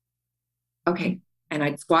 okay. And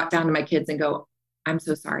I'd squat down to my kids and go, I'm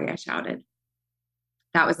so sorry I shouted.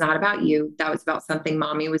 That was not about you. That was about something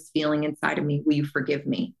mommy was feeling inside of me. Will you forgive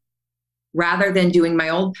me? Rather than doing my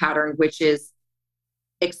old pattern, which is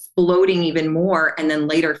exploding even more and then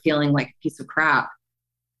later feeling like a piece of crap.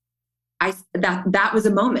 That was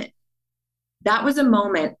a moment. That was a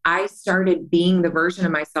moment I started being the version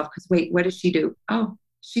of myself. Because wait, what does she do? Oh,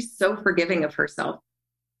 she's so forgiving of herself.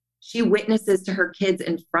 She witnesses to her kids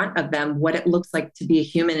in front of them what it looks like to be a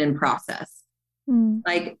human in process.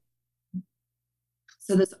 Like,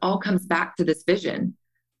 so this all comes back to this vision,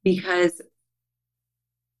 because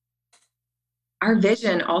our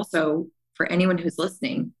vision also, for anyone who's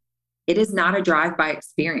listening, it is not a drive-by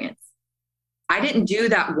experience. I didn't do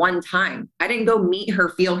that one time. I didn't go meet her,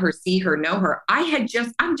 feel her, see her, know her. I'm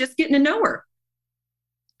just getting to know her.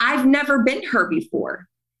 I've never been her before.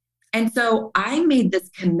 And so I made this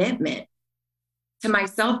commitment to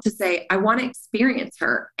myself to say, I want to experience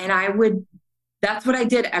her. And that's what I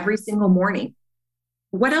did every single morning.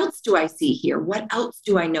 What else do I see here? What else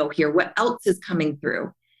do I know here? What else is coming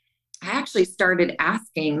through? I actually started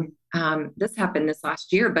asking, this happened this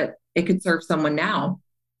last year, but it could serve someone now.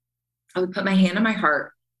 I would put my hand on my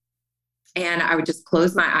heart and I would just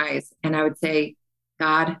close my eyes and I would say,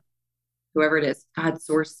 God, whoever it is, God,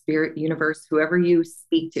 source, spirit, universe, whoever you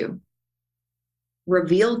speak to,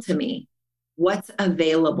 reveal to me what's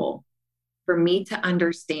available for me to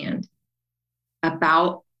understand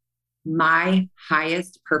about my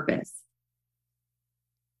highest purpose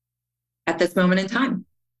at this moment in time.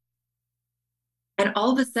 And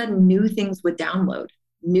all of a sudden, new things would download,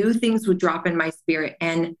 new things would drop in my spirit.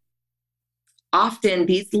 And often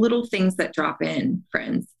these little things that drop in,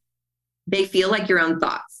 friends, they feel like your own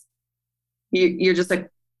thoughts. You're just like,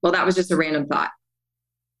 well, that was just a random thought.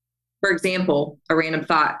 For example, a random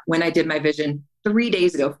thought when I did my vision 4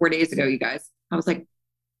 days ago, you guys, I was like,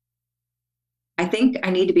 I think I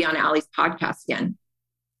need to be on Allie's podcast again.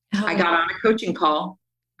 Oh. I got on a coaching call,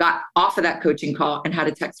 got off of that coaching call, and had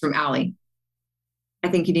a text from Allie. I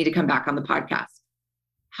think you need to come back on the podcast.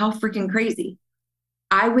 How freaking crazy.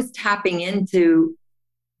 I was tapping into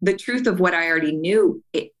the truth of what I already knew.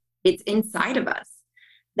 It's inside of us.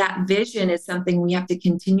 That vision is something we have to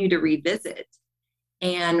continue to revisit.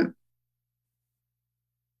 And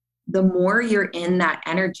the more you're in that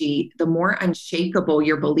energy, the more unshakable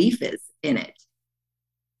your belief is in it.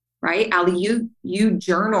 Right? Allie, you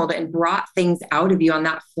journaled and brought things out of you on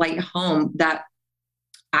that flight home that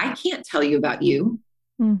I can't tell you about you.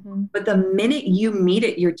 Mm-hmm. But the minute you meet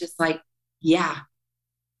it, you're just like, yeah,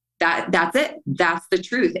 that's it. That's the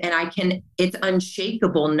truth. And it's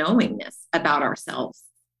unshakable knowingness about ourselves.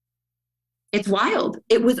 It's wild.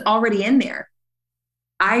 It was already in there.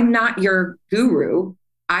 I'm not your guru.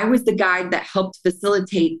 I was the guide that helped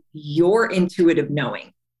facilitate your intuitive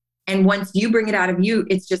knowing. And once you bring it out of you,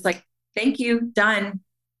 it's just like, thank you, done.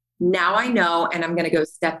 Now I know, and I'm going to go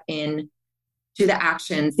step in to the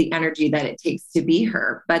actions, the energy that it takes to be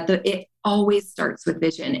her. But it always starts with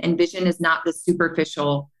vision, and vision is not the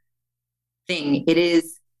superficial thing. It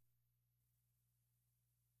is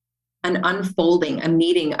an unfolding, a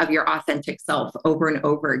meeting of your authentic self over and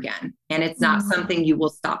over again. And it's not something you will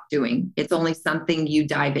stop doing. It's only something you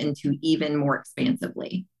dive into even more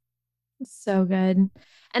expansively. So good.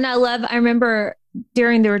 And I remember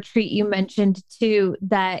during the retreat, you mentioned too,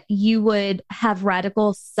 that you would have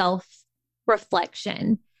radical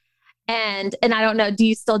self-reflection. And I don't know, do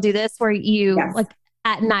you still do this where you like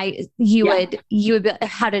at night, you would be,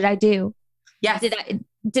 how did I do? Yes.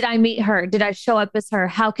 Did I meet her? Did I show up as her?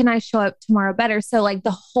 How can I show up tomorrow better? So like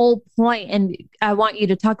the whole point, and I want you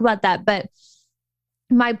to talk about that, but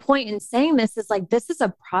my point in saying this is like, this is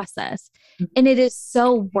a process and it is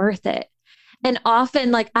so worth it. And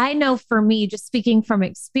often, like, I know for me, just speaking from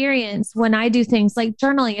experience, when I do things like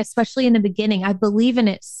journaling, especially in the beginning, I believe in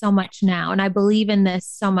it so much now. And I believe in this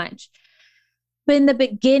so much. But in the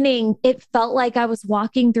beginning, it felt like I was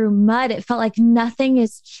walking through mud. It felt like nothing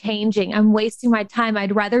is changing. I'm wasting my time.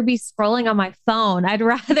 I'd rather be scrolling on my phone. I'd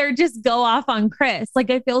rather just go off on Chris.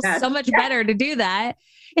 Like, it feels so much better to do that.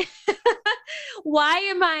 Why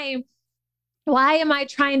am I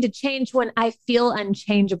trying to change when I feel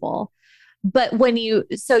unchangeable? But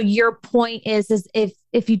so your point is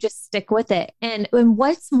if you just stick with it, and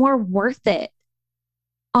what's more worth it?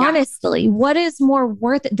 Honestly, what is more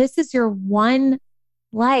worth it? This is your one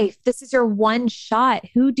life. This is your one shot.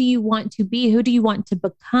 Who do you want to be? Who do you want to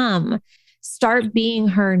become? Start being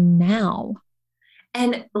her now.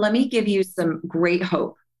 And let me give you some great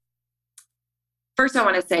hope. First, I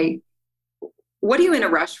want to say, what are you in a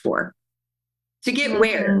rush for? To get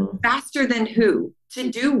where? Faster than who? To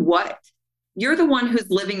do what? You're the one who's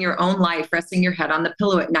living your own life, resting your head on the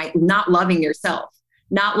pillow at night, not loving yourself,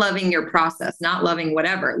 not loving your process, not loving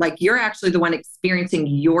whatever. Like, you're actually the one experiencing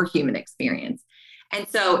your human experience. And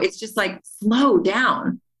so it's just like, slow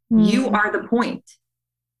down. You are the point.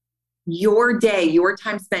 Your day, your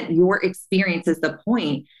time spent, your experience is the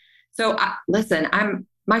point. So listen,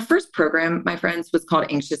 my first program, my friends, was called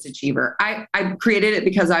Anxious Achiever. I created it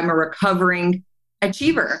because I'm a recovering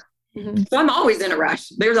achiever. So I'm always in a rush.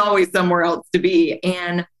 There's always somewhere else to be.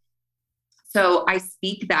 And so I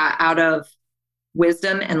speak that out of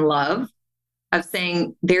wisdom and love of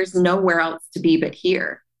saying there's nowhere else to be but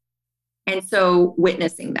here. And so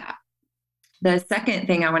witnessing that. The second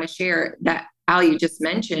thing I want to share that Allie, you just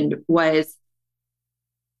mentioned, was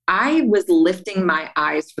I was lifting my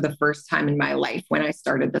eyes for the first time in my life when I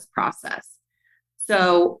started this process.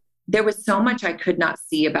 So there was so much I could not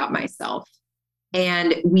see about myself.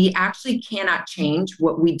 And we actually cannot change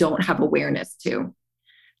what we don't have awareness to.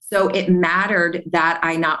 So it mattered that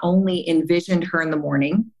I not only envisioned her in the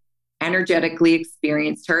morning, energetically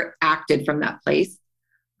experienced her, acted from that place,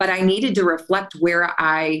 but I needed to reflect where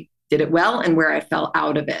I did it well and where I fell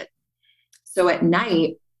out of it. So at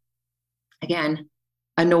night, again,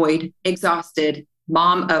 annoyed, exhausted,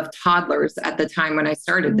 mom of toddlers at the time when I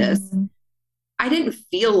started this, I didn't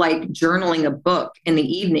feel like journaling a book in the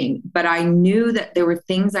evening, but I knew that there were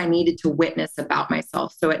things I needed to witness about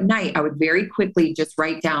myself. So at night, I would very quickly just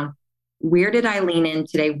write down, where did I lean in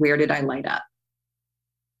today? Where did I light up?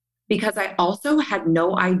 Because I also had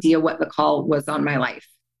no idea what the call was on my life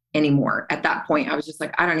anymore. At that point, I was just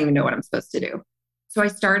like, I don't even know what I'm supposed to do. So I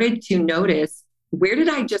started to notice, where did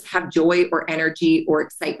I just have joy or energy or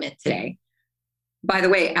excitement today? By the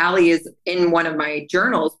way, Allie is in one of my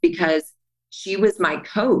journals because she was my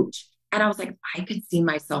coach. And I was like, I could see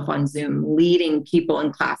myself on Zoom leading people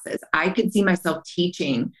in classes. I could see myself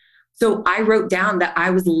teaching. So I wrote down that I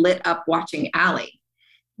was lit up watching Allie.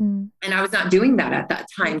 And I was not doing that at that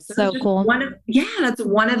time. So cool. That's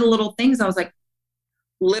one of the little things. I was like,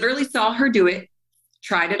 literally saw her do it,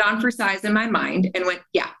 tried it on for size in my mind and went,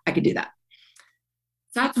 yeah, I could do that.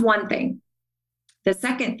 So that's one thing. The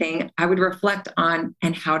second thing I would reflect on,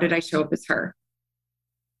 and how did I show up as her?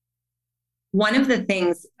 One of the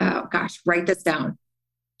things, write this down.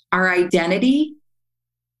 Our identity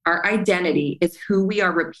is who we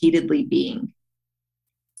are repeatedly being.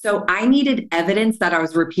 So I needed evidence that I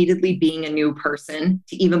was repeatedly being a new person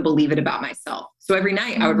to even believe it about myself. So every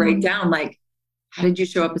night I would write down, like, how did you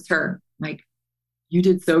show up as her? Like, you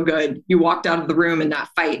did so good. You walked out of the room in that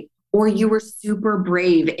fight, or you were super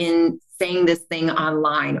brave in saying this thing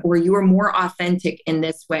online, or you were more authentic in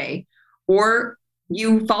this way, or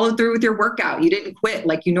you followed through with your workout. You didn't quit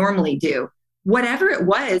like you normally do. Whatever it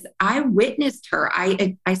was, I witnessed her.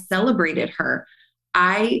 I celebrated her.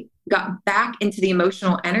 I got back into the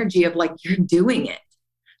emotional energy of like, you're doing it.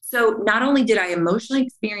 So not only did I emotionally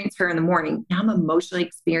experience her in the morning, now I'm emotionally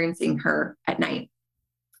experiencing her at night.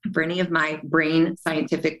 For any of my brain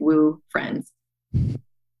scientific woo friends,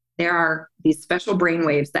 there are these special brain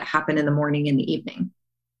waves that happen in the morning and the evening.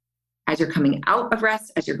 As you're coming out of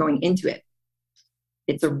rest, as you're going into it,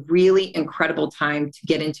 it's a really incredible time to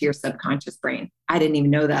get into your subconscious brain. I didn't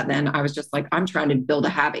even know that then. I was just like, I'm trying to build a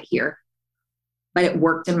habit here. But it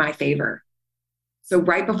worked in my favor. So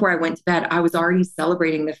right before I went to bed, I was already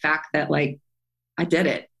celebrating the fact that like, I did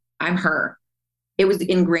it. I'm her. It was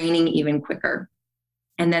ingraining even quicker.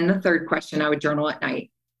 And then the third question I would journal at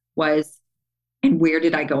night was, and where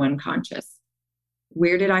did I go unconscious?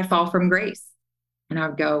 Where did I fall from grace? And I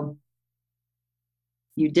would go,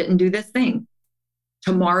 you didn't do this thing.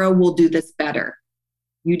 Tomorrow we'll do this better.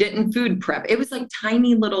 You didn't food prep. It was like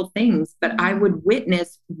tiny little things, but I would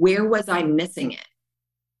witness, where was I missing it?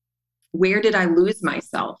 Where did I lose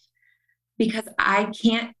myself? Because I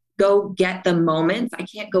can't go get the moments. I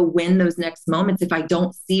can't go win those next moments if I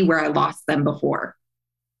don't see where I lost them before.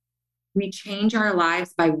 We change our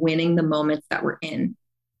lives by winning the moments that we're in.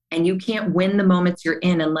 And you can't win the moments you're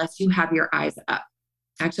in unless you have your eyes up.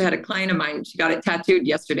 I actually had a client of mine, she got it tattooed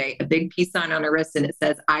yesterday, a big peace sign on her wrist, and it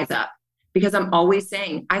says, eyes up. Because I'm always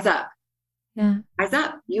saying, eyes up. Yeah. Eyes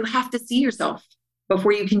up. You have to see yourself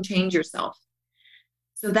before you can change yourself.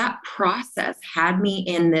 So that process had me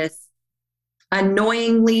in this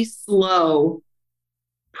annoyingly slow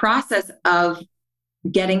process of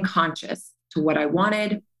getting conscious to what I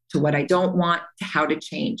wanted, to what I don't want, to how to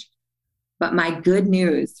change. But my good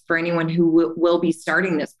news for anyone who will be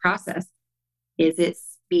starting this process is it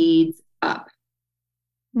speeds up.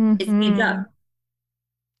 It speeds up.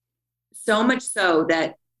 So much so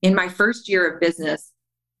that in my first year of business,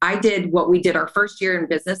 I did what we did our first year in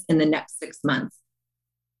business in the next 6 months,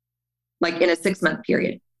 like in a 6-month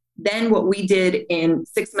period. Then what we did in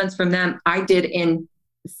 6 months from them, I did in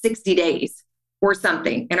 60 days or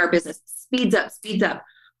something in our business. Speeds up, speeds up.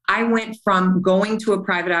 I went from going to a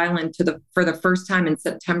private island for the first time in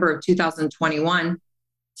September of 2021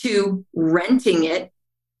 to renting it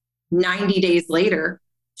 90 days later,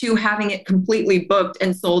 to having it completely booked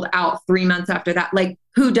and sold out 3 months after that. Like,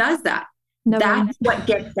 who does that? That's what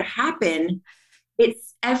gets to happen.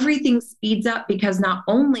 It's everything speeds up because not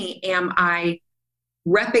only am I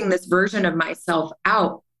repping this version of myself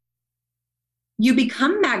out, you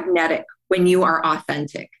become magnetic when you are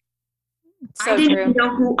authentic. So I didn't even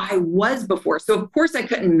know who I was before. So of course I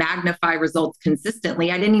couldn't magnify results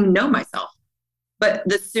consistently. I didn't even know myself. But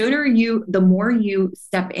the more you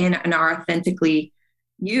step in and are authentically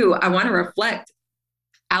you, I want to reflect.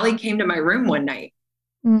 Allie came to my room one night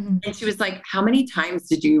and she was like, how many times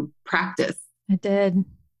did you practice? I did.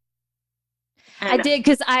 I did.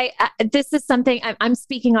 Cause this is something I'm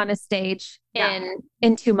speaking on a stage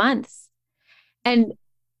in 2 months, and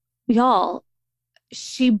y'all,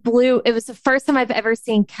 it was the first time I've ever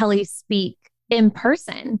seen Kelly speak in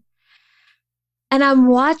person. And I'm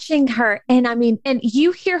watching her, and I mean, and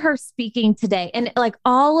you hear her speaking today, and like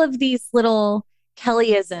all of these little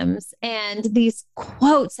Kellyisms and these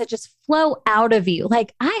quotes that just flow out of you.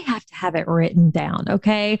 Like I have to have it written down.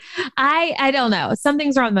 Okay. I don't know. Some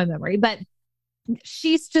things are on my memory, but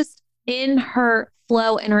she's just in her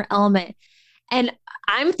flow, in her element. And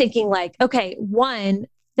I'm thinking like, okay, one,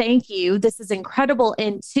 thank you. This is incredible.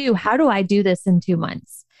 And two, how do I do this in 2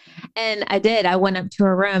 months? And I did. I went up to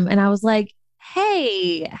her room and I was like,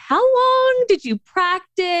 hey, how long did you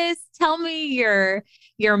practice? Tell me your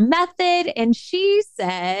method. And she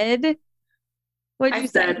said, what did you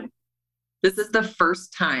say? This is the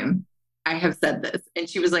first time I have said this. And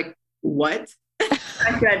she was like, what?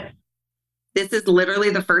 I said, this is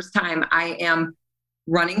literally the first time I am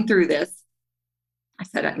running through this. I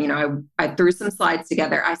said, you know, I threw some slides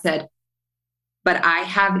together. I said, but I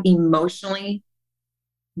have emotionally,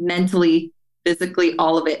 mentally, physically,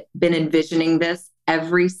 all of it, been envisioning this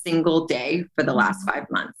every single day for the last 5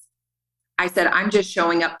 months. I said, I'm just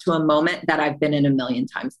showing up to a moment that I've been in a million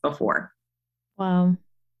times before. Wow.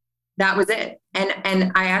 That was it.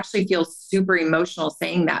 And I actually feel super emotional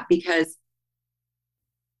saying that because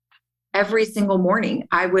every single morning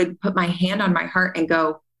I would put my hand on my heart and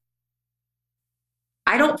go,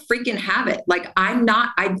 I don't freaking have it. Like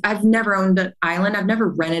I've never owned an island. I've never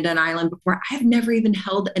rented an island before. I've never even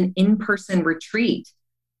held an in-person retreat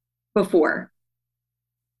before.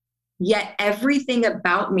 Yet everything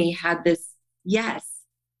about me had this, yes,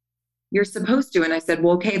 you're supposed to. And I said,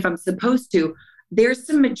 well, okay, if I'm supposed to, there's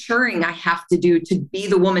some maturing I have to do to be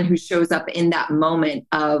the woman who shows up in that moment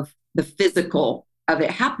of the physical of it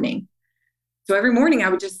happening. So every morning I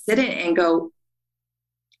would just sit in and go,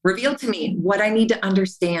 reveal to me what I need to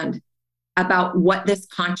understand about what this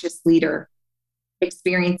conscious leader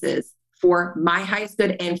experiences for my highest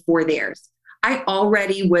good and for theirs. I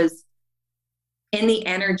already was in the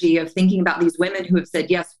energy of thinking about these women who have said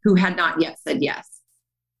yes, who had not yet said yes.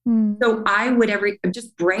 So I would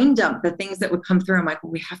just brain dump the things that would come through. I'm like,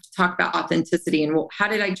 well, we have to talk about authenticity. And well, how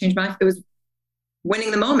did I change my life? It was winning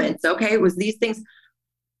the moments. Okay. It was these things.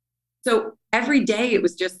 So every day it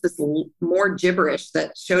was just this more gibberish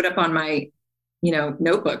that showed up on my,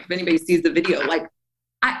 notebook. If anybody sees the video, like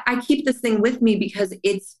I keep this thing with me because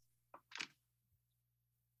it's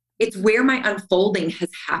where my unfolding has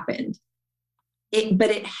happened. But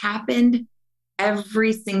it happened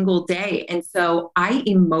every single day. And so I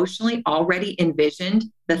emotionally already envisioned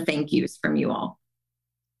the thank yous from you all.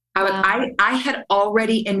 I had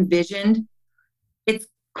already envisioned. It's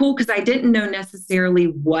cool because I didn't know necessarily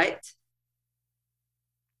what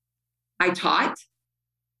I taught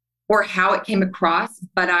or how it came across,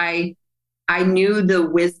 but I knew the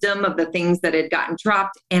wisdom of the things that had gotten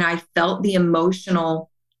dropped, and I felt the emotional.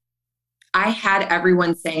 I had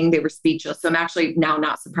everyone saying they were speechless. So I'm actually now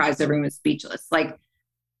not surprised everyone was speechless. Like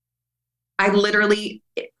I literally,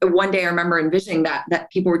 one day I remember envisioning that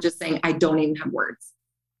people were just saying, I don't even have words.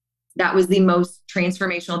 That was the most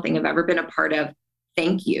transformational thing I've ever been a part of.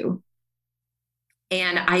 Thank you.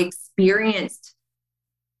 And I experienced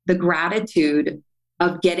the gratitude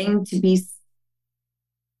of getting to be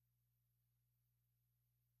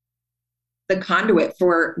the conduit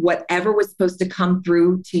for whatever was supposed to come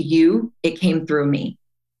through to you. It came through me.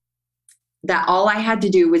 That all I had to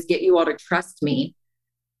do was get you all to trust me,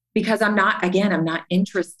 because I'm not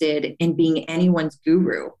interested in being anyone's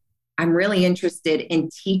guru. I'm really interested in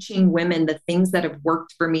teaching women the things that have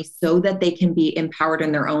worked for me so that they can be empowered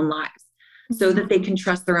in their own lives, so that they can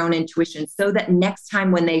trust their own intuition, so that next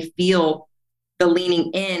time when they feel the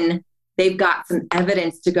leaning in, they've got some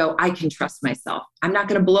evidence to go, I can trust myself. I'm not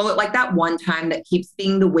going to blow it like that one time that keeps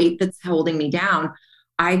being the weight that's holding me down.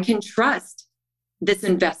 I can trust this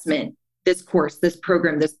investment, this course, this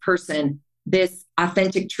program, this person, this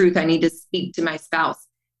authentic truth I need to speak to my spouse.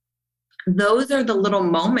 Those are the little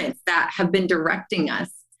moments that have been directing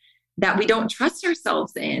us that we don't trust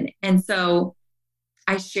ourselves in. And so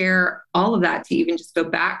I share all of that to even just go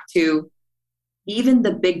back to even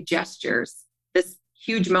the big gestures, this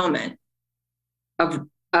huge moment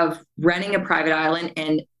of renting a private island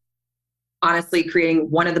and honestly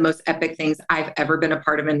creating one of the most epic things I've ever been a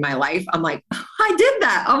part of in my life. I'm like, I did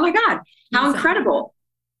that. Oh my God, how incredible.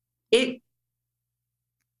 I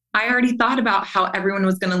already thought about how everyone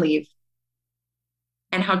was going to leave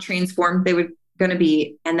and how transformed they were going to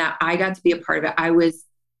be, and that I got to be a part of it. I was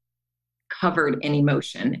covered in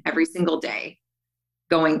emotion every single day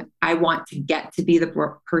going, I want to get to be the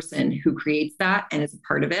person who creates that and is a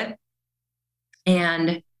part of it.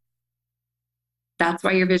 And that's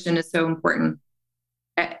why your vision is so important.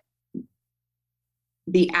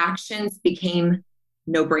 The actions became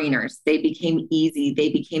no-brainers. They became easy. They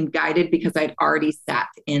became guided because I'd already sat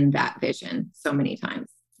in that vision so many times.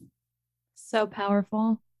 So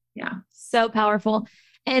powerful. Yeah. So powerful.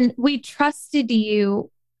 And we trusted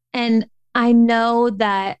you. And I know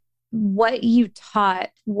that what you taught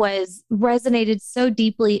was resonated so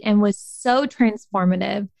deeply and was so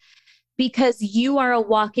transformative because you are a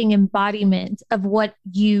walking embodiment of what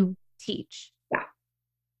you teach. Yeah.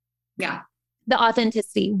 Yeah. The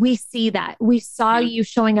authenticity. We see that. We saw you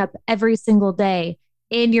showing up every single day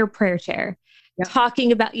in your prayer chair,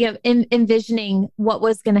 talking about, envisioning what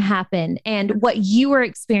was going to happen and what you were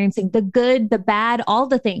experiencing, the good, the bad, all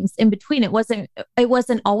the things in between. It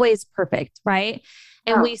wasn't always perfect. Right.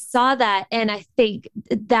 And we saw that. And I think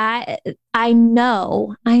that I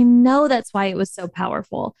know that's why it was so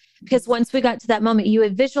powerful, because once we got to that moment, you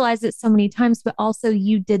had visualized it so many times, but also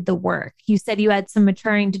you did the work. You said you had some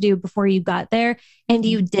maturing to do before you got there, and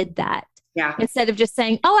you did that. Yeah. Instead of just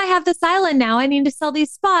saying, oh, I have this island now, I need to sell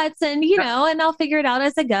these spots and, and I'll figure it out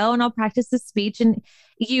as I go and I'll practice the speech. And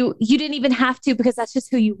you didn't even have to, because that's just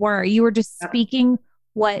who you were. You were just speaking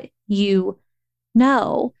what you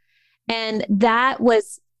know. And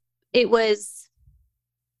it was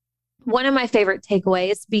one of my favorite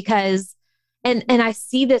takeaways because, and I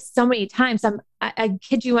see this so many times. I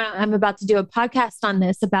kid you when I'm about to do a podcast on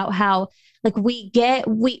this about how like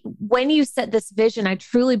when you set this vision, I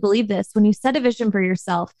truly believe this, when you set a vision for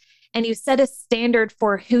yourself and you set a standard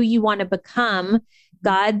for who you want to become,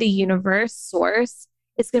 God, the universe, source,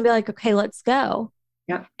 it's going to be like, okay, let's go.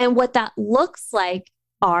 Yep. And what that looks like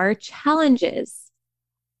are challenges,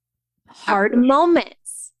 hard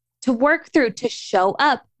moments to work through, to show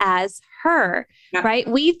up as her, right?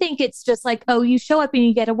 We think it's just like, oh, you show up and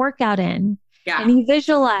you get a workout in. Yeah. And you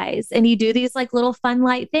visualize and you do these like little fun,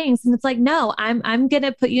 light things. And it's like, no, I'm going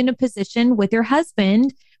to put you in a position with your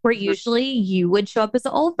husband where usually you would show up as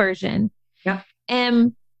the old version. Yeah.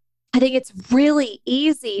 And I think it's really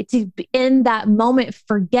easy to, in that moment,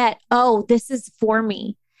 forget, oh, this is for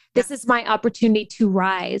me. This is my opportunity to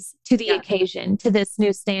rise to the occasion, to this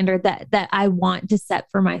new standard that I want to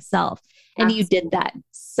set for myself. And you did that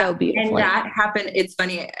so beautifully. And that happened. It's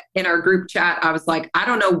funny, in our group chat, I was like, I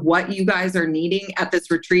don't know what you guys are needing at this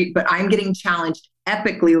retreat, but I'm getting challenged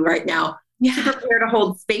epically right now to prepare to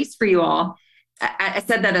hold space for you all. I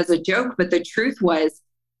said that as a joke, but the truth was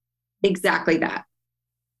exactly that.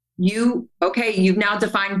 You've now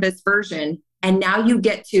defined this version, and now you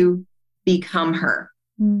get to become her.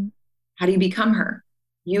 How do you become her?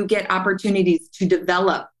 You get opportunities to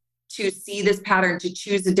develop, to see this pattern, to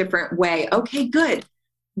choose a different way. Okay, good.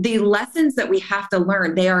 The lessons that we have to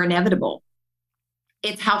learn, they are inevitable.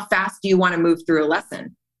 It's how fast do you want to move through a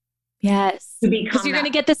lesson? Yes. Because you're going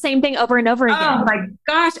to get the same thing over and over again. Oh my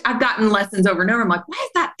gosh. I've gotten lessons over and over. I'm like, why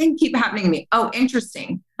does that thing keep happening to me? Oh,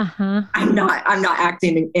 interesting. I'm not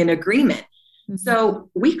acting in agreement. Mm-hmm.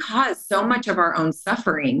 So we cause so much of our own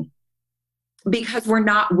suffering because we're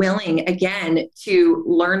not willing, again, to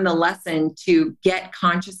learn the lesson, to get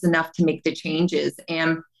conscious enough to make the changes.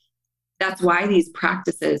 And that's why these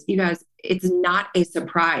practices, you guys, it's not a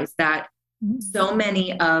surprise that so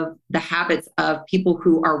many of the habits of people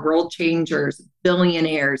who are world changers,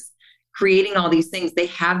 billionaires, creating all these things, they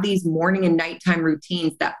have these morning and nighttime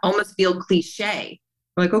routines that almost feel cliche.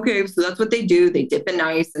 We're like, okay, so that's what they do. They dip in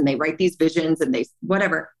ice and they write these visions and they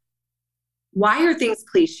whatever. Why are things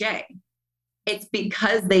cliche? It's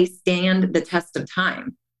because they stand the test of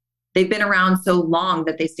time. They've been around so long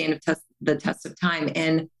that they stand the test of time.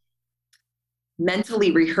 And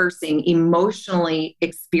mentally rehearsing, emotionally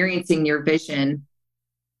experiencing your vision,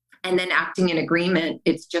 and then acting in agreement,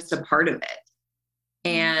 it's just a part of it.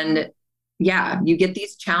 And you get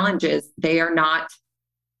these challenges. They are not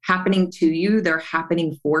happening to you. They're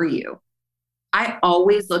happening for you. I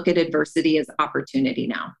always look at adversity as opportunity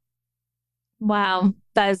now. Wow.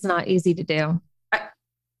 That is not easy to do.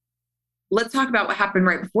 Let's talk about what happened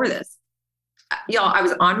right before this. Y'all, I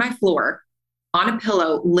was on my floor on a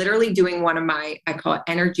pillow, literally doing one of my, I call it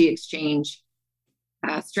energy exchange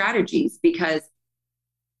strategies, because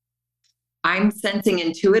I'm sensing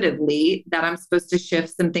intuitively that I'm supposed to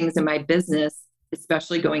shift some things in my business,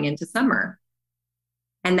 especially going into summer.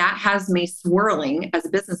 And that has me swirling as a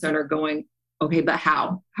business owner going, okay, but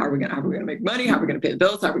how? How are we going to make money? How are we going to pay the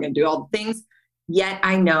bills? How are we going to do all the things? Yet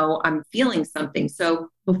I know I'm feeling something. So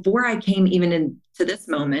before I came even into this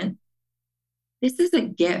moment, this is a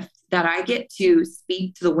gift that I get to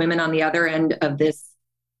speak to the women on the other end of this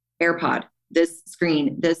AirPod, this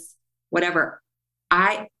screen, this whatever.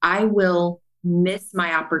 I will miss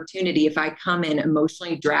my opportunity if I come in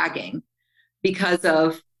emotionally dragging because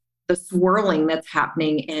of the swirling that's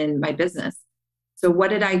happening in my business. So what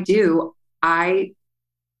did I do? I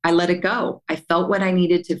let it go. I felt what I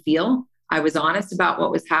needed to feel. I was honest about what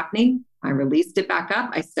was happening. I released it back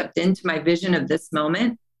up. I stepped into my vision of this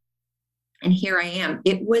moment. And here I am.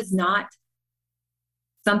 It was not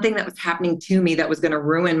something that was happening to me that was going to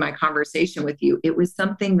ruin my conversation with you. It was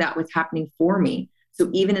something that was happening for me. So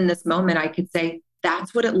even in this moment, I could say,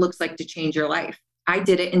 that's what it looks like to change your life. I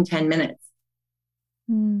did it in 10 minutes.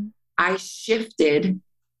 I shifted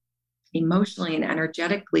emotionally and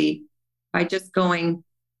energetically by just going,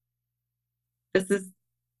 this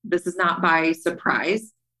is not by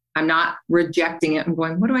surprise. I'm not rejecting it. I'm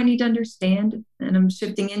going, what do I need to understand? And I'm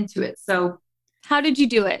shifting into it. So how did you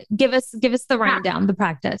do it? Give us the rundown, the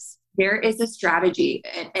practice. There is a strategy,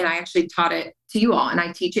 and I actually taught it to you all, and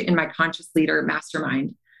I teach it in my Conscious Leader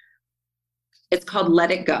Mastermind. It's called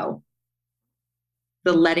Let It Go,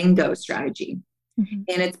 the letting go strategy. And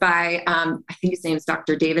it's by, I think his name is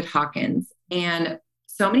Dr. David Hawkins. And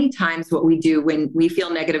so many times what we do when we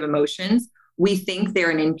feel negative emotions, we think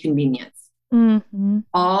they're an inconvenience.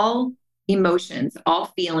 All emotions, all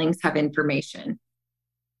feelings have information.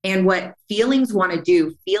 And what feelings want to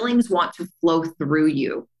do, feelings want to flow through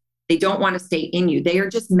you. They don't want to stay in you. They are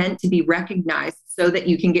just meant to be recognized so that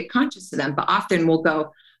you can get conscious of them. But often we'll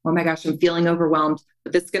go, oh my gosh, I'm feeling overwhelmed,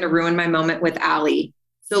 but this is going to ruin my moment with Allie.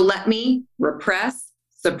 So let me repress,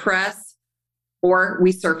 suppress, or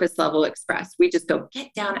we surface level express. We just go,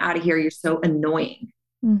 get down out of here. You're so annoying.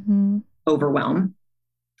 Overwhelm.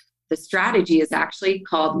 The strategy is actually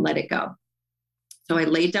called Let It Go. So I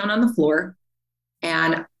laid down on the floor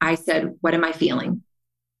and I said, what am I feeling?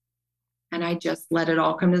 And I just let it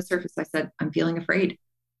all come to the surface. I said, I'm feeling afraid.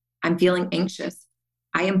 I'm feeling anxious.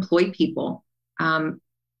 I employ people.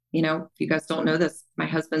 If you guys don't know this, my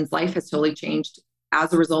husband's life has totally changed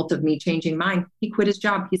as a result of me changing mine. He quit his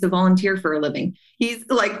job. He's a volunteer for a living. He's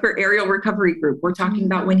like for Aerial Recovery Group. We're talking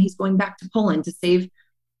about when he's going back to Poland to save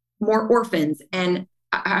more orphans. And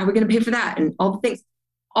how are we going to pay for that? And all the things.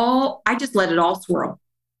 I just let it all swirl.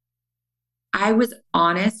 I was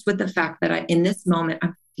honest with the fact that in this moment,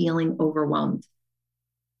 I'm feeling overwhelmed.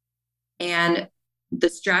 And the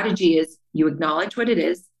strategy is you acknowledge what it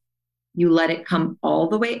is. You let it come all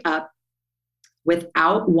the way up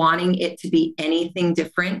without wanting it to be anything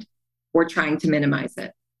different or trying to minimize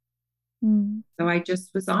it. So I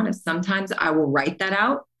just was honest. Sometimes I will write that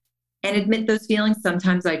out and admit those feelings.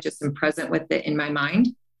 Sometimes I just am present with it in my mind.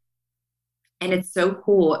 And it's so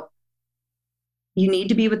cool. You need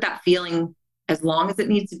to be with that feeling as long as it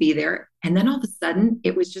needs to be there. And then all of a sudden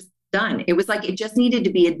it was just done. It was like, it just needed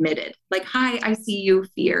to be admitted. Like, hi, I see you,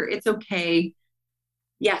 fear. It's okay.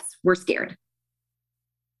 Yes, we're scared.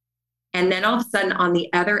 And then all of a sudden on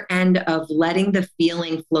the other end of letting the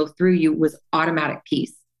feeling flow through you was automatic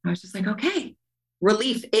peace. I was just like, okay,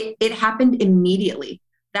 relief. It happened immediately.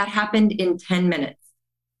 That happened in 10 minutes.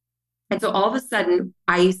 And so all of a sudden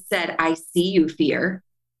I said, I see you, fear.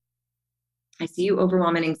 I see you,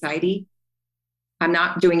 overwhelm and anxiety. I'm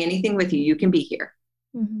not doing anything with you. You can be here.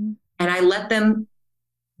 And I let them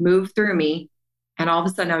move through me. And all of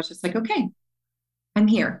a sudden I was just like, okay, I'm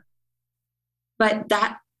here. But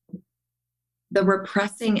the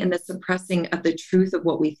repressing and the suppressing of the truth of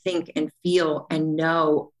what we think and feel and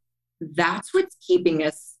know, that's what's keeping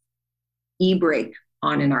us e-brake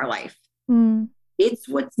on in our life. It's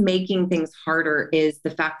what's making things harder is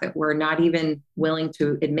the fact that we're not even willing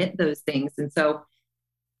to admit those things. And so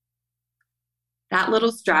that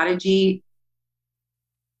little strategy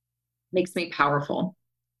makes me powerful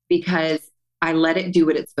because I let it do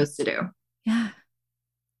what it's supposed to do. Yeah.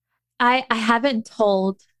 I haven't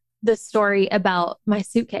told the story about my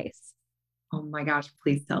suitcase. Oh my gosh,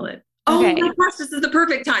 please tell it. Okay. Oh my gosh, this is the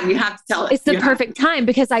perfect time. You have to tell it. It's the perfect time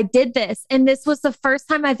because I did this. And this was the first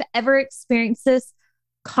time I've ever experienced this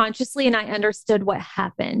consciously and I understood what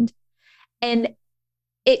happened. And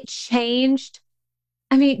it changed.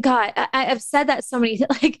 I mean, God, I've said that so many,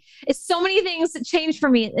 it's so many things that changed for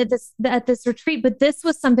me at this retreat, but this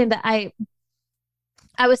was something that I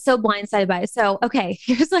was so blindsided by it. So, okay,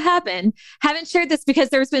 here's what happened. Haven't shared this because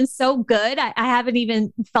there's been so good. I haven't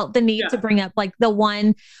even felt the need to bring up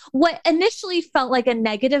what initially felt like a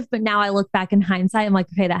negative, but now I look back in hindsight, I'm like,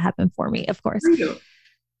 okay, that happened for me, of course.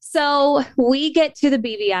 So we get to the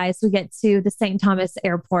BVIs, we get to the St. Thomas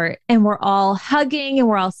Airport and we're all hugging and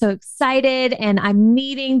we're all so excited. And I'm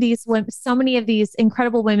meeting so many of these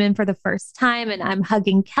incredible women for the first time. And I'm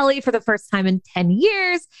hugging Kelly for the first time in 10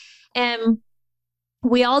 years. And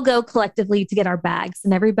we all go collectively to get our bags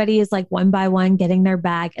and everybody is like one by one getting their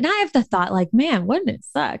bag. And I have the thought like, man, wouldn't it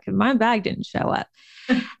suck if my bag didn't show up?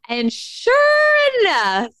 And sure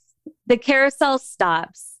enough, the carousel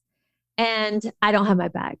stops and I don't have my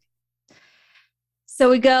bag. So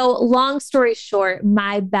we go, long story short,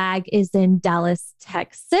 my bag is in Dallas,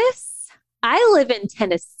 Texas. I live in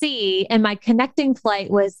Tennessee and my connecting flight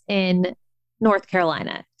was in North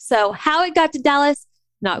Carolina. So how it got to Dallas,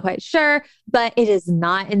 not quite sure, but it is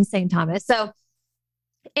not in St. Thomas. So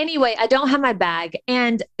anyway, I don't have my bag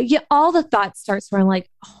and all the thoughts start swirling like,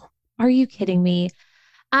 oh, are you kidding me?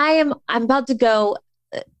 I'm about to go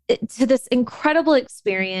to this incredible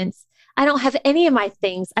experience. I don't have any of my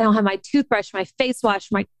things. I don't have my toothbrush, my face wash,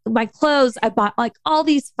 my clothes. I bought like all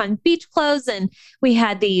these fun beach clothes and we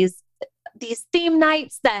had these theme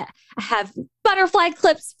nights that I have butterfly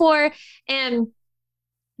clips for. And,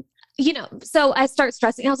 so I start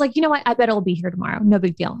stressing. I was like, you know what? I bet it'll be here tomorrow. No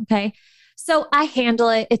big deal. Okay. So I handle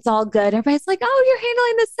it. It's all good. Everybody's like, oh, you're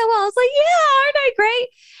handling this so well. I was like, yeah, aren't I great?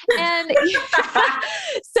 And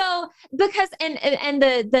so because, and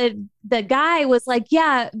the guy was like,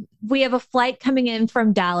 yeah, we have a flight coming in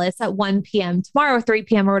from Dallas at 1 p.m. tomorrow, 3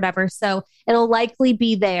 p.m. or whatever. So it'll likely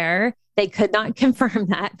be there. They could not confirm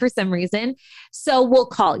that for some reason. So we'll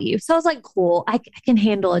call you. So I was like, cool, I can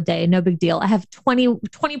handle a day. No big deal. I have 20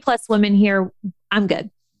 plus women here. I'm good.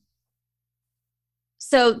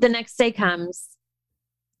 So the next day comes,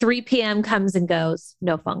 3 p.m. comes and goes,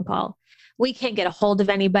 no phone call. We can't get a hold of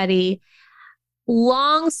anybody.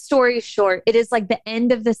 Long story short, it is like the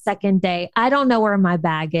end of the second day. I don't know where my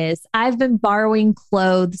bag is. I've been borrowing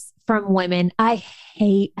clothes from women. I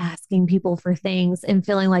hate asking people for things and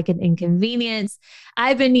feeling like an inconvenience.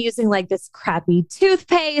 I've been using like this crappy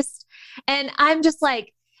toothpaste and I'm just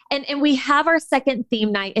like, and we have our second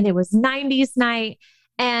theme night and it was 90s night.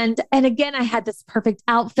 And again, I had this perfect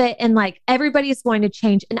outfit and like everybody's going to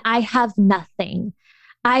change and I have nothing.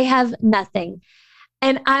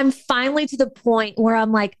 And I'm finally to the point where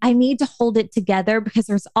I'm like, I need to hold it together because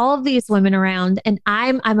there's all of these women around and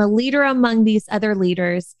I'm a leader among these other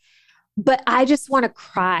leaders, but I just want to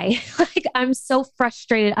cry. Like I'm so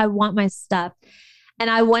frustrated. I want my stuff.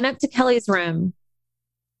 And I went up to Kelly's room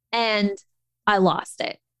and I lost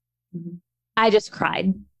it. I just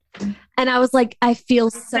cried. And I was like, I feel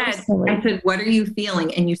so silly. I said, what are you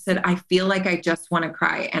feeling? And you said, I feel like I just want to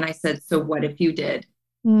cry. And I said, so what if you did?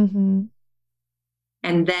 Mm-hmm.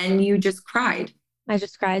 And then you just cried. I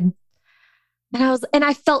just cried. And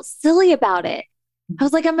I felt silly about it. I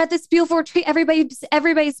was like, I'm at this beautiful retreat.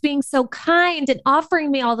 Everybody's being so kind and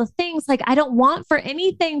offering me all the things. Like, I don't want for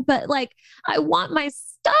anything, but like, I want my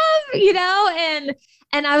stuff, and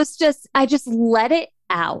I just let it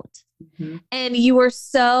out. Mm-hmm. And you were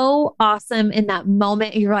so awesome in that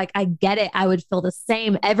moment. You're like, I get it. I would feel the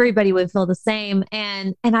same. Everybody would feel the same.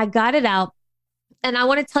 And I got it out. And I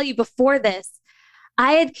want to tell you before this,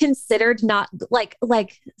 I had considered not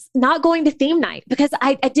going to theme night because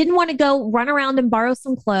I didn't want to go run around and borrow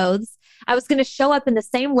some clothes. I was going to show up in the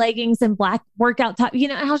same leggings and black workout top,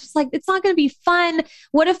 and I was just like, it's not going to be fun.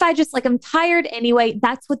 What if I just I'm tired anyway?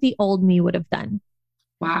 That's what the old me would have done.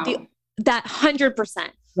 Wow. That 100%.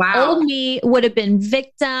 Wow. Old me would have been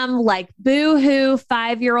victim, like boo-hoo,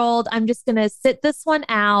 5-year-old. I'm just going to sit this one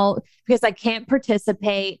out because I can't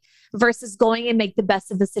participate versus going and make the best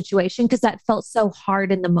of the situation because that felt so hard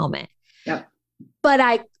in the moment. Yep. But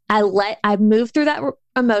I moved through that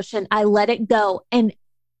emotion. I let it go and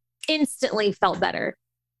instantly felt better.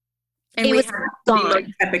 And we had the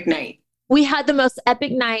most epic night. We had the most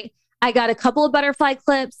epic night. I got a couple of butterfly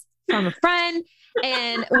clips from a friend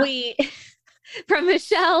and from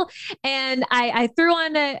Michelle, and I threw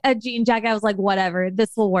on a jean jacket. I was like, whatever,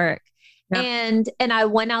 this will work. Yeah. And I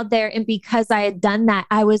went out there, and because I had done that,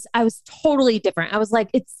 I was totally different. I was like,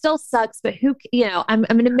 it still sucks, but I'm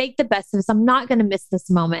going to make the best of this. I'm not going to miss this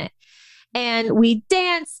moment. And we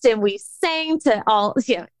danced and we sang to all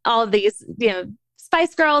of these,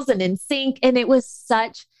 Spice Girls and NSYNC. And it was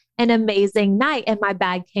such an amazing night. And my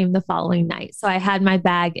bag came the following night. So I had my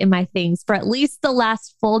bag and my things for at least the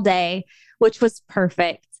last full day, which was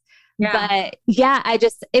perfect. Yeah. But yeah,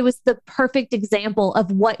 it was the perfect example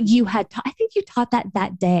of what you had taught. I think you taught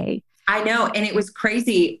that day. I know. And it was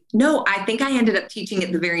crazy. No, I think I ended up teaching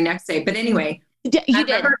it the very next day. But anyway, you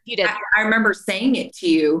did. I remember saying it to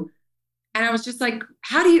you and I was just like,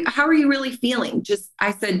 how are you really feeling?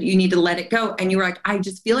 I said, you need to let it go. And you were like, I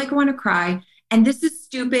just feel like I want to cry and this is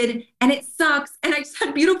stupid and it sucks. And I just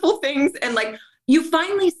had beautiful things. And like, you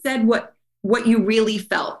finally said what you really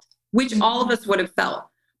felt, which mm-hmm. all of us would have felt.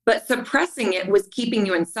 But suppressing it was keeping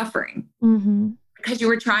you in suffering mm-hmm. because you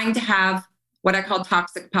were trying to have what I call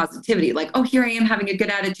toxic positivity. Like, oh, here I am having a good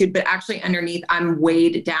attitude, but actually underneath I'm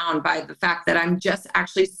weighed down by the fact that I'm just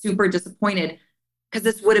actually super disappointed because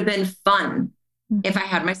this would have been fun mm-hmm. if I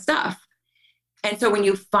had my stuff. And so when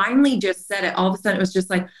you finally just said it, all of a sudden it was just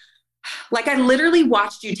like I literally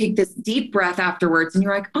watched you take this deep breath afterwards and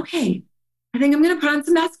you're like, okay, I think I'm going to put on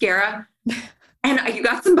some mascara. And you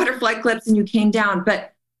got some butterfly clips and you came down,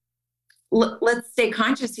 but let's stay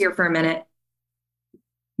conscious here for a minute.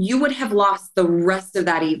 You would have lost the rest of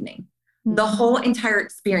that evening, the whole entire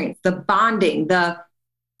experience, the bonding, the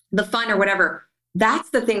fun or whatever. That's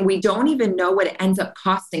the thing. We don't even know what it ends up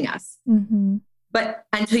costing us. But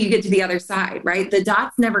until you get to the other side, right? The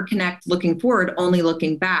dots never connect looking forward, only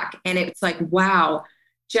looking back. And it's like, wow,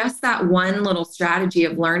 just that one little strategy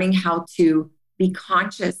of learning how to be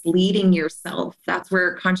conscious, leading yourself. That's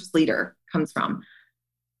where conscious leader comes from.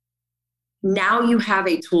 Now you have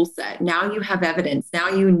a tool set. Now you have evidence. Now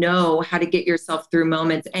you know how to get yourself through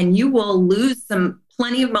moments, and you will lose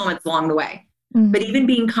plenty of moments along the way. But even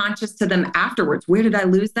being conscious to them afterwards, where did I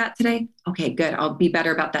lose that today? Okay, good. I'll be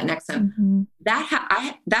better about that next time.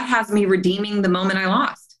 That has me redeeming the moment I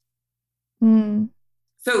lost.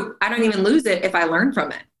 So I don't even lose it if I learn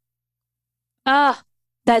from it.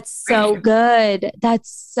 That's so good. That's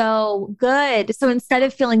so good. So instead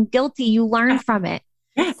of feeling guilty, you learn from it.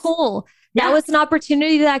 Yes. Cool. That was an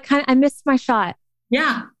opportunity that I missed my shot.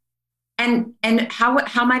 Yeah. And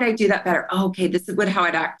how might I do that better? Oh, okay. This is how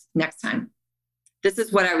I'd act next time. This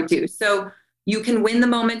is what I would do. So you can win the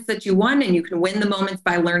moments that you won, and you can win the moments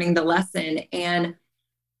by learning the lesson. And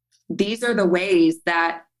these are the ways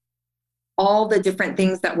that all the different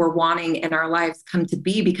things that we're wanting in our lives come to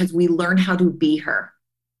be, because we learn how to be her.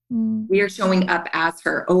 We are showing up as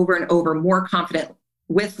her over and over, more confident,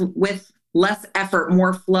 with less effort,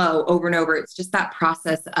 more flow, over and over. It's just that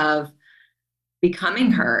process of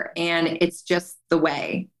becoming her. And it's just the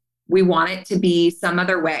way we want it to be some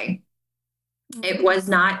other way. It was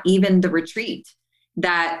not even the retreat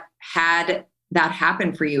that had that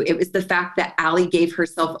happen for you. It was the fact that Allie gave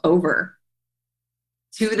herself over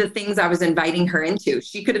to the things I was inviting her into.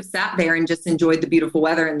 She could have sat there and just enjoyed the beautiful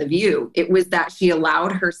weather and the view. It was that she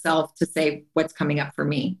allowed herself to say, what's coming up for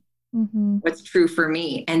me? What's true for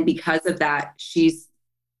me? And because of that, she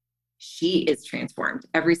is transformed.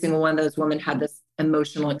 Every single one of those women had this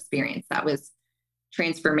emotional experience that was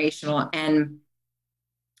transformational. And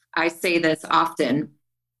I say this often,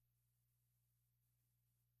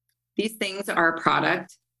 these things are a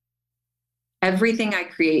product. Everything I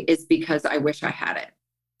create is because I wish I had it.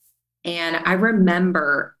 And I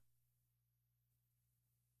remember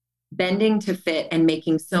bending to fit and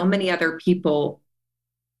making so many other people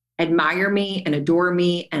admire me and adore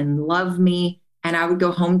me and love me. And I would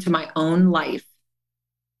go home to my own life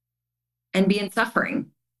and be in suffering.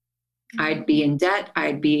 I'd be in debt.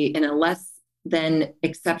 I'd be in a less than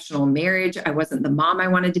exceptional marriage. I wasn't the mom I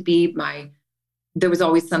wanted to be. There was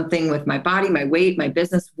always something with my body, my weight, my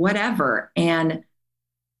business, whatever. And,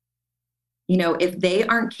 if they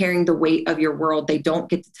aren't carrying the weight of your world, they don't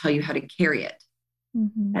get to tell you how to carry it.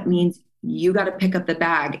 That means you got to pick up the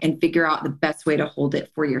bag and figure out the best way to hold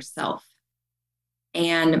it for yourself.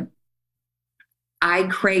 And I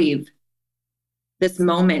crave this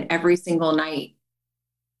moment every single night.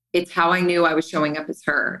 It's how I knew I was showing up as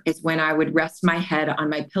her, is when I would rest my head on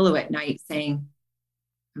my pillow at night saying,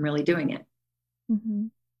 I'm really doing it.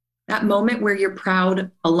 That moment where you're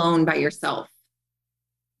proud alone by yourself.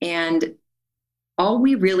 And all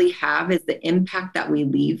we really have is the impact that we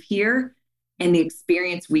leave here and the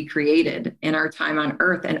experience we created in our time on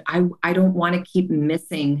earth. And I don't want to keep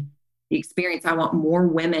missing the experience. I want more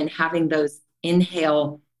women having those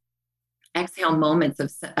inhale, exhale moments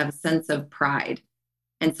of a sense of pride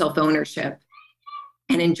and self-ownership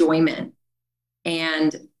and enjoyment.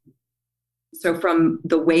 And so from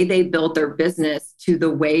the way they build their business to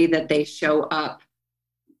the way that they show up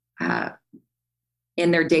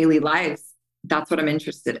in their daily lives, that's what I'm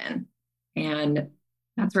interested in. And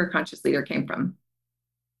that's where Conscious Leader came from.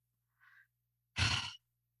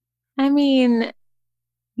 I mean,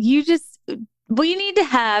 we need to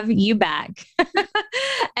have you back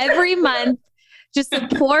every month, just to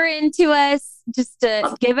pour into us, just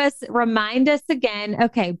to remind us again,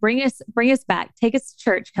 okay, bring us back, take us to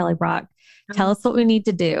church, Kelly Brock, tell us what we need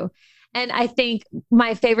to do. And I think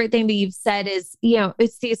my favorite thing that you've said is,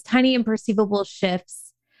 it's these tiny imperceivable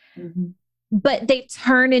shifts, but they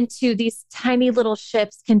turn into these tiny little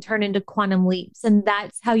shifts can turn into quantum leaps. And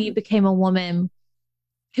that's how you became a woman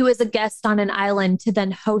who is a guest on an island to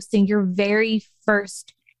then hosting your very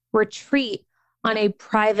first retreat on a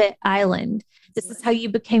private island. This is how you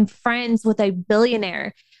became friends with a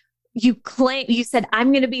billionaire. You said,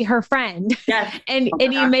 I'm going to be her friend. Yes. and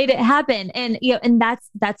you made it happen. And, and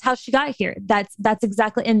that's how she got here. That's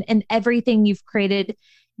exactly, and everything you've created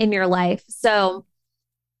in your life. So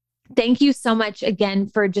thank you so much again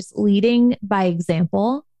for just leading by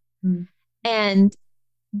example and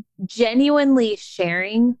genuinely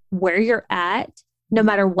sharing where you're at no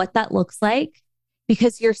matter what that looks like,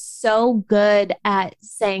 because you're so good at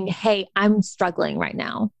saying, hey, I'm struggling right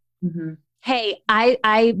now. Mm-hmm. Hey,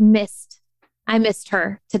 I missed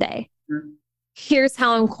her today. Mm-hmm. Here's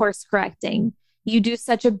how I'm course correcting. You do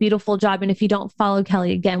such a beautiful job. And if you don't follow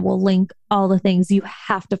Kelly, again, we'll link all the things. You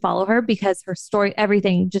have to follow her because her story,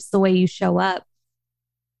 everything, just the way you show up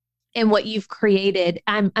and what you've created.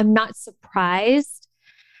 I'm not surprised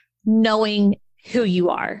knowing who you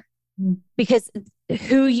are, because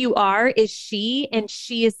who you are is she, and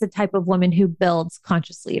she is the type of woman who builds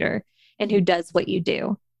Conscious Leader and who does what you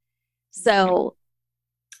do. So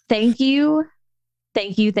thank you.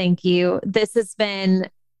 Thank you. Thank you. This has been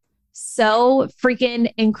so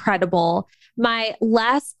freaking incredible. My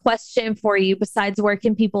last question for you, besides where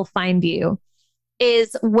can people find you,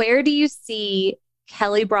 is where do you see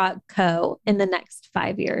Kelly Brock Co. in the next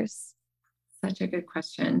 5 years? Such a good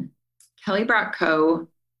question. Kelly Brock Co.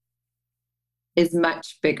 is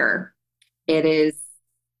much bigger. It is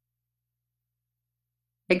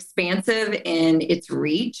expansive in its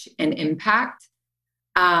reach and impact.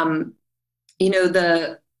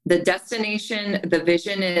 The destination, the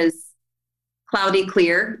vision is cloudy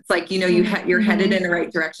clear. It's like, you're headed in the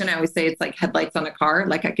right direction. I always say it's like headlights on a car.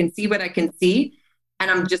 Like I can see what I can see and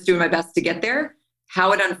I'm just doing my best to get there.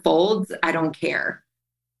 How it unfolds, I don't care.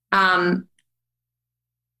 I'm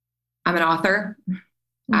an author.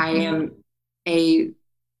 Mm-hmm. I am a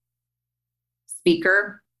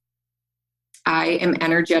speaker. I am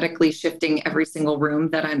energetically shifting every single room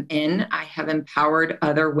that I'm in. I have empowered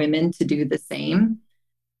other women to do the same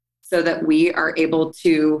so that we are able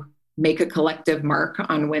to make a collective mark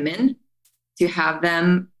on women, to have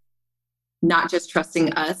them not just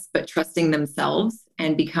trusting us, but trusting themselves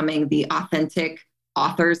and becoming the authentic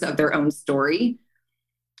authors of their own story.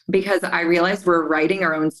 Because I realize we're writing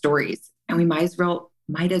our own stories and we might as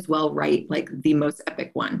well write like the most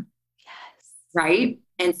epic one. Yes. Right.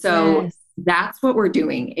 And so that's what we're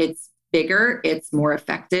doing. It's bigger, it's more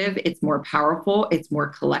effective, it's more powerful, it's more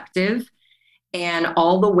collective. And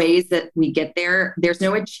all the ways that we get there, there's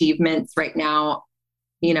no achievements right now,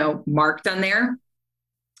 marked on there,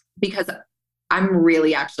 because I'm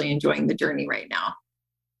really actually enjoying the journey right now.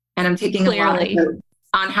 And I'm taking a lot of notes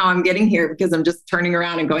on how I'm getting here, because I'm just turning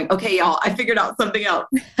around and going, okay, y'all, I figured out something else.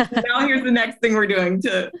 Now here's the next thing we're doing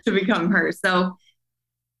to become her. So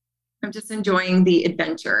I'm just enjoying the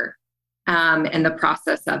adventure and the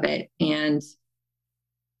process of it. And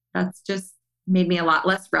that's just made me a lot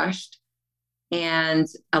less rushed and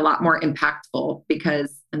a lot more impactful,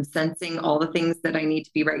 because I'm sensing all the things that I need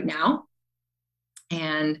to be right now.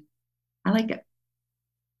 And I like it.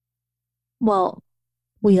 Well,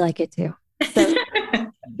 we like it too. So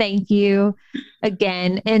thank you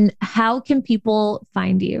again. And how can people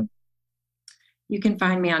find you? You can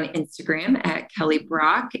find me on Instagram at Kelly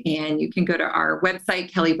Brock, and you can go to our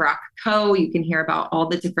website, Kelly Brock Co. You can hear about all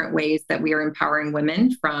the different ways that we are empowering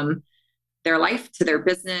women, from their life to their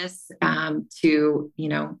business, to,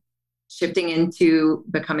 shifting into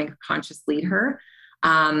becoming a conscious leader.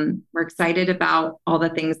 We're excited about all the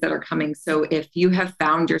things that are coming. So if you have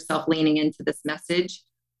found yourself leaning into this message,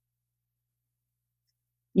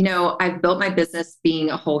 I've built my business being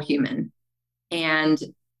a whole human. And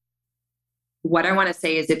what I want to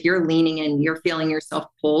say is, if you're leaning in, you're feeling yourself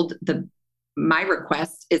pulled, my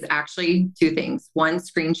request is actually two things. One,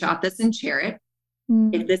 screenshot this and share it.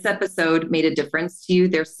 If this episode made a difference to you,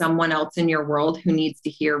 there's someone else in your world who needs to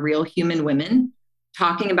hear real human women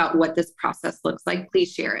talking about what this process looks like.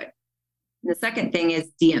 Please share it. And the second thing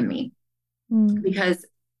is DM me, because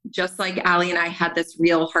just like Ali and I had this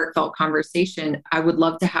real heartfelt conversation, I would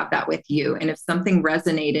love to have that with you. And if something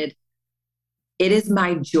resonated, it is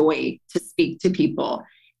my joy to speak to people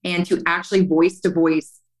and to actually voice to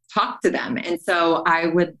voice talk to them. And so I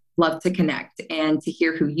would love to connect and to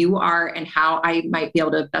hear who you are and how I might be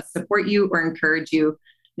able to best support you or encourage you,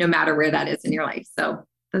 no matter where that is in your life. So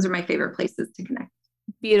those are my favorite places to connect.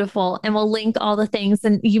 Beautiful. And we'll link all the things.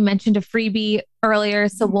 And you mentioned a freebie earlier,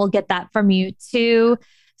 so we'll get that from you too.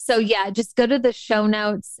 So yeah, just go to the show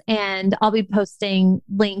notes and I'll be posting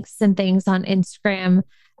links and things on Instagram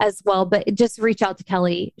as well. But just reach out to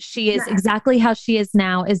Kelly. She is exactly how she is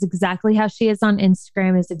now, is exactly how she is on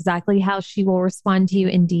Instagram, is exactly how she will respond to you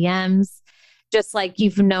in DMs, just like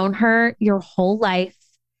you've known her your whole life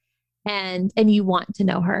and you want to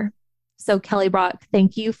know her. So Kelly Brock,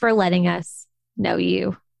 thank you for letting us know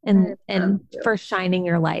you and for shining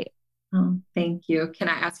your light. Oh, thank you. Can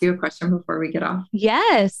I ask you a question before we get off?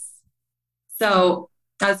 Yes. So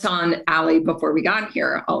I was telling Ali before we got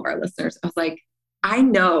here, all of our listeners, I was like, I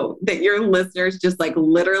know that your listeners just like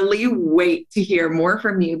literally wait to hear more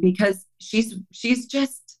from you, because she's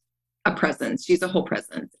just a presence. She's a whole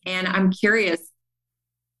presence. And I'm curious,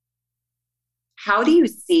 how do you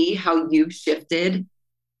see how you've shifted?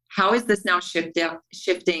 How is this now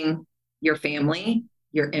shifting your family,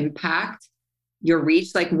 your impact, your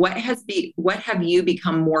reach? Like what have you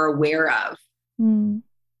become more aware of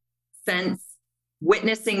since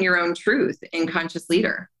witnessing your own truth in Conscious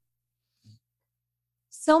Leader?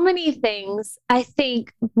 So many things. I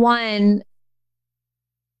think one,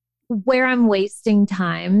 where I'm wasting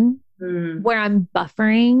time, where I'm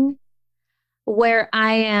buffering, where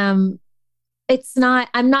I'm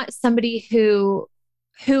not somebody who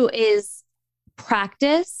is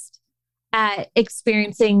practiced at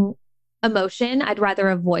experiencing emotion. I'd rather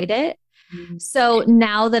avoid it. So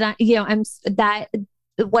now that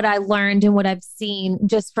what I learned and what I've seen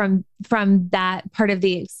just from that part of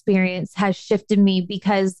the experience has shifted me,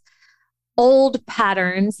 because old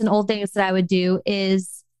patterns and old things that I would do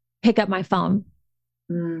is pick up my phone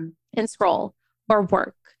and scroll or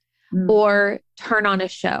work or turn on a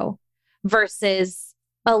show versus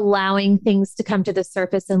allowing things to come to the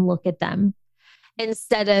surface and look at them,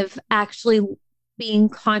 instead of actually being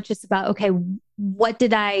conscious about, okay, what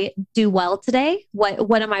did I do well today?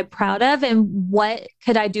 What am I proud of? And what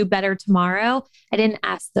could I do better tomorrow? I didn't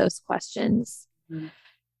ask those questions.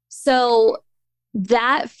 So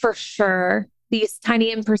that for sure, these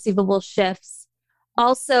tiny imperceivable shifts.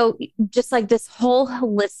 Also, just like this whole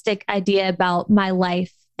holistic idea about my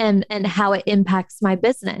life and how it impacts my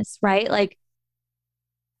business, right? Like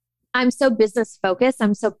I'm so business focused.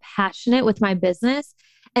 I'm so passionate with my business.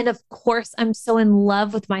 And of course, I'm so in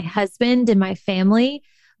love with my husband and my family.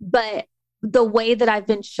 But the way that I've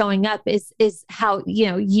been showing up is how,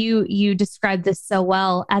 you described this so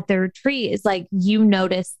well at the retreat, is like, you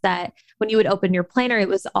noticed that when you would open your planner, it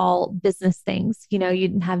was all business things. You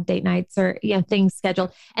didn't have date nights or, things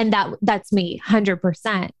scheduled. And that's me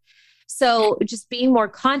 100%. So just being more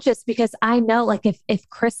conscious, because I know, like, if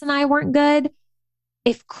Chris and I weren't good,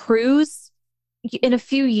 if Cruz in a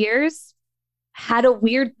few years had a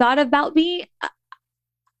weird thought about me,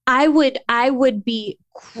 I would be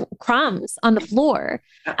crumbs on the floor.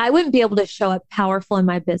 I wouldn't be able to show up powerful in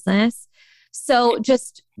my business. So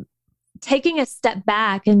just taking a step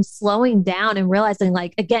back and slowing down and realizing,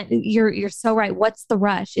 like, again, you're so right. What's the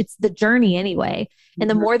rush? It's the journey anyway. And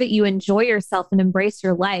the more that you enjoy yourself and embrace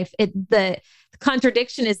your life, the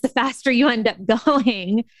contradiction is the faster you end up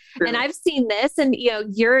going. True. And I've seen this, and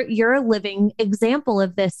you're a living example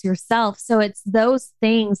of this yourself. So it's those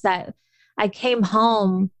things that I came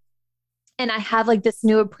home and I have like this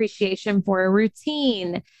new appreciation for a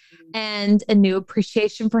routine and a new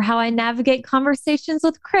appreciation for how I navigate conversations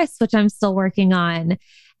with Chris, which I'm still working on,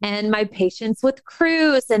 and my patience with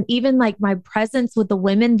Cruz, and even like my presence with the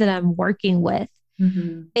women that I'm working with.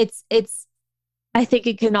 I think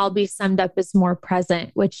it can all be summed up as more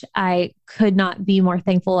present, which I could not be more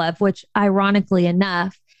thankful of, which ironically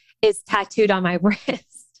enough is tattooed on my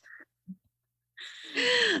wrist.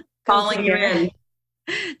 Calling you in.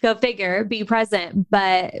 Go figure, be present.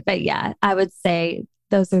 But yeah, I would say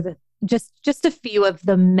those are just a few of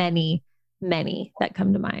the many, many that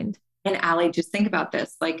come to mind. And Allie, just think about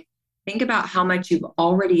this. Like, think about how much you've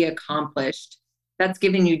already accomplished that's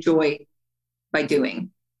given you joy by doing.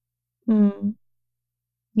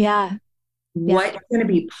 Yeah. What's going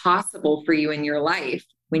to be possible for you in your life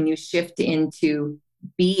when you shift into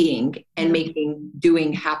being and making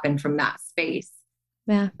doing happen from that space?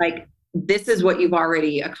 Yeah. Like, this is what you've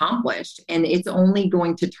already accomplished, and it's only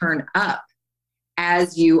going to turn up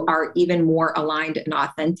as you are even more aligned and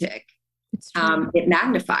authentic. It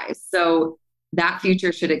magnifies. So that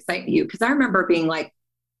future should excite you. Because I remember being like,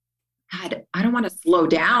 God, I don't want to slow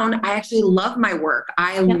down. I actually love my work.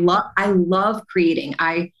 I love creating.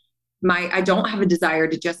 I don't have a desire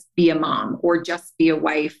to just be a mom or just be a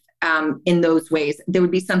wife in those ways. There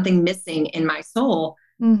would be something missing in my soul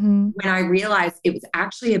when I realized it was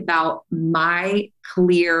actually about my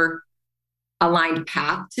clear, aligned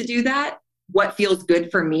path to do that. What feels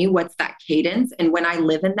good for me? What's that cadence? And when I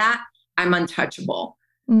live in that, I'm untouchable.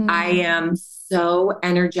 I am so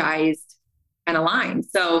energized and aligned.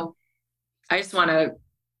 So I just want to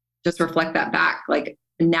reflect that back. Like,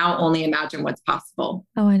 now only imagine what's possible.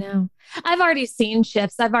 Oh, I know. I've already seen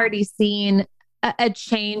shifts. I've already seen a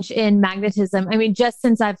change in magnetism. I mean, just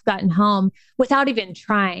since I've gotten home without even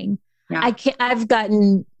trying,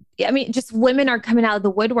 just women are coming out of the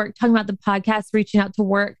woodwork, talking about the podcast, reaching out to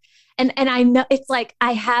work. And I know it's like,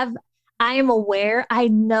 I am aware. I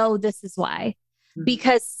know this is why,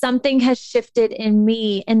 because something has shifted in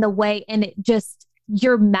me in the way, and it just,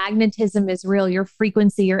 your magnetism is real, your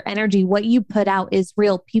frequency, your energy, what you put out is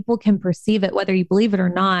real. People can perceive it, whether you believe it or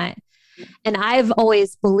not. And I've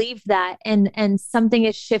always believed that. And something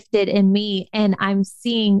has shifted in me, and I'm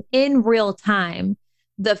seeing in real time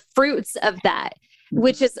the fruits of that,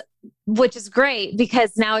 which is great,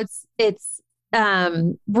 because now it's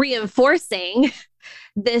reinforcing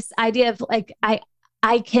this idea of like,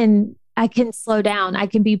 I can slow down. I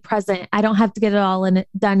can be present. I don't have to get it all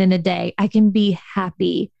done in a day. I can be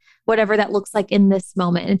happy, whatever that looks like in this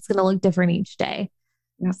moment. It's going to look different each day.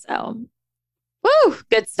 Yeah. So, woo,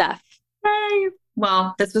 good stuff. Yay.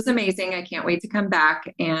 Well, this was amazing. I can't wait to come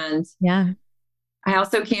back. And yeah, I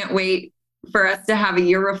also can't wait for us to have a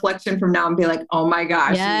year reflection from now and be like, oh my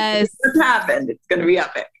gosh, yes, this happened. It's going to be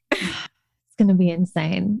epic. It's going to be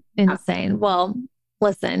insane. Insane. Well,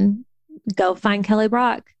 listen, go find Kelly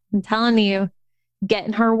Brock. I'm telling you, get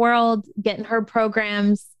in her world, get in her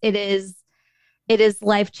programs. It is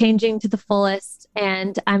life-changing to the fullest.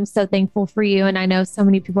 And I'm so thankful for you. And I know so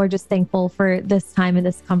many people are just thankful for this time and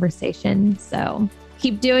this conversation. So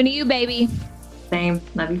keep doing you, baby. Same.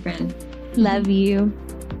 Love you, friend. Love you.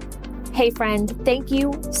 Hey, friend, thank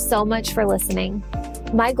you so much for listening.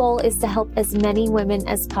 My goal is to help as many women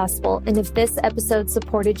as possible. And if this episode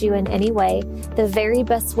supported you in any way, the very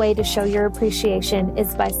best way to show your appreciation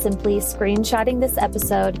is by simply screenshotting this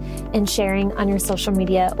episode and sharing on your social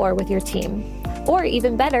media or with your team. Or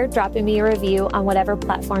even better, dropping me a review on whatever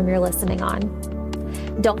platform you're listening on.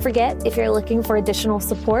 Don't forget, if you're looking for additional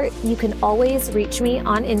support, you can always reach me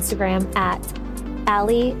on Instagram at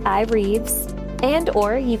Allie I. Reeves,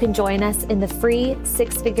 or you can join us in the free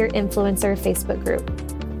 6-Figure Influencer Facebook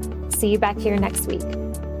group. See you back here next week.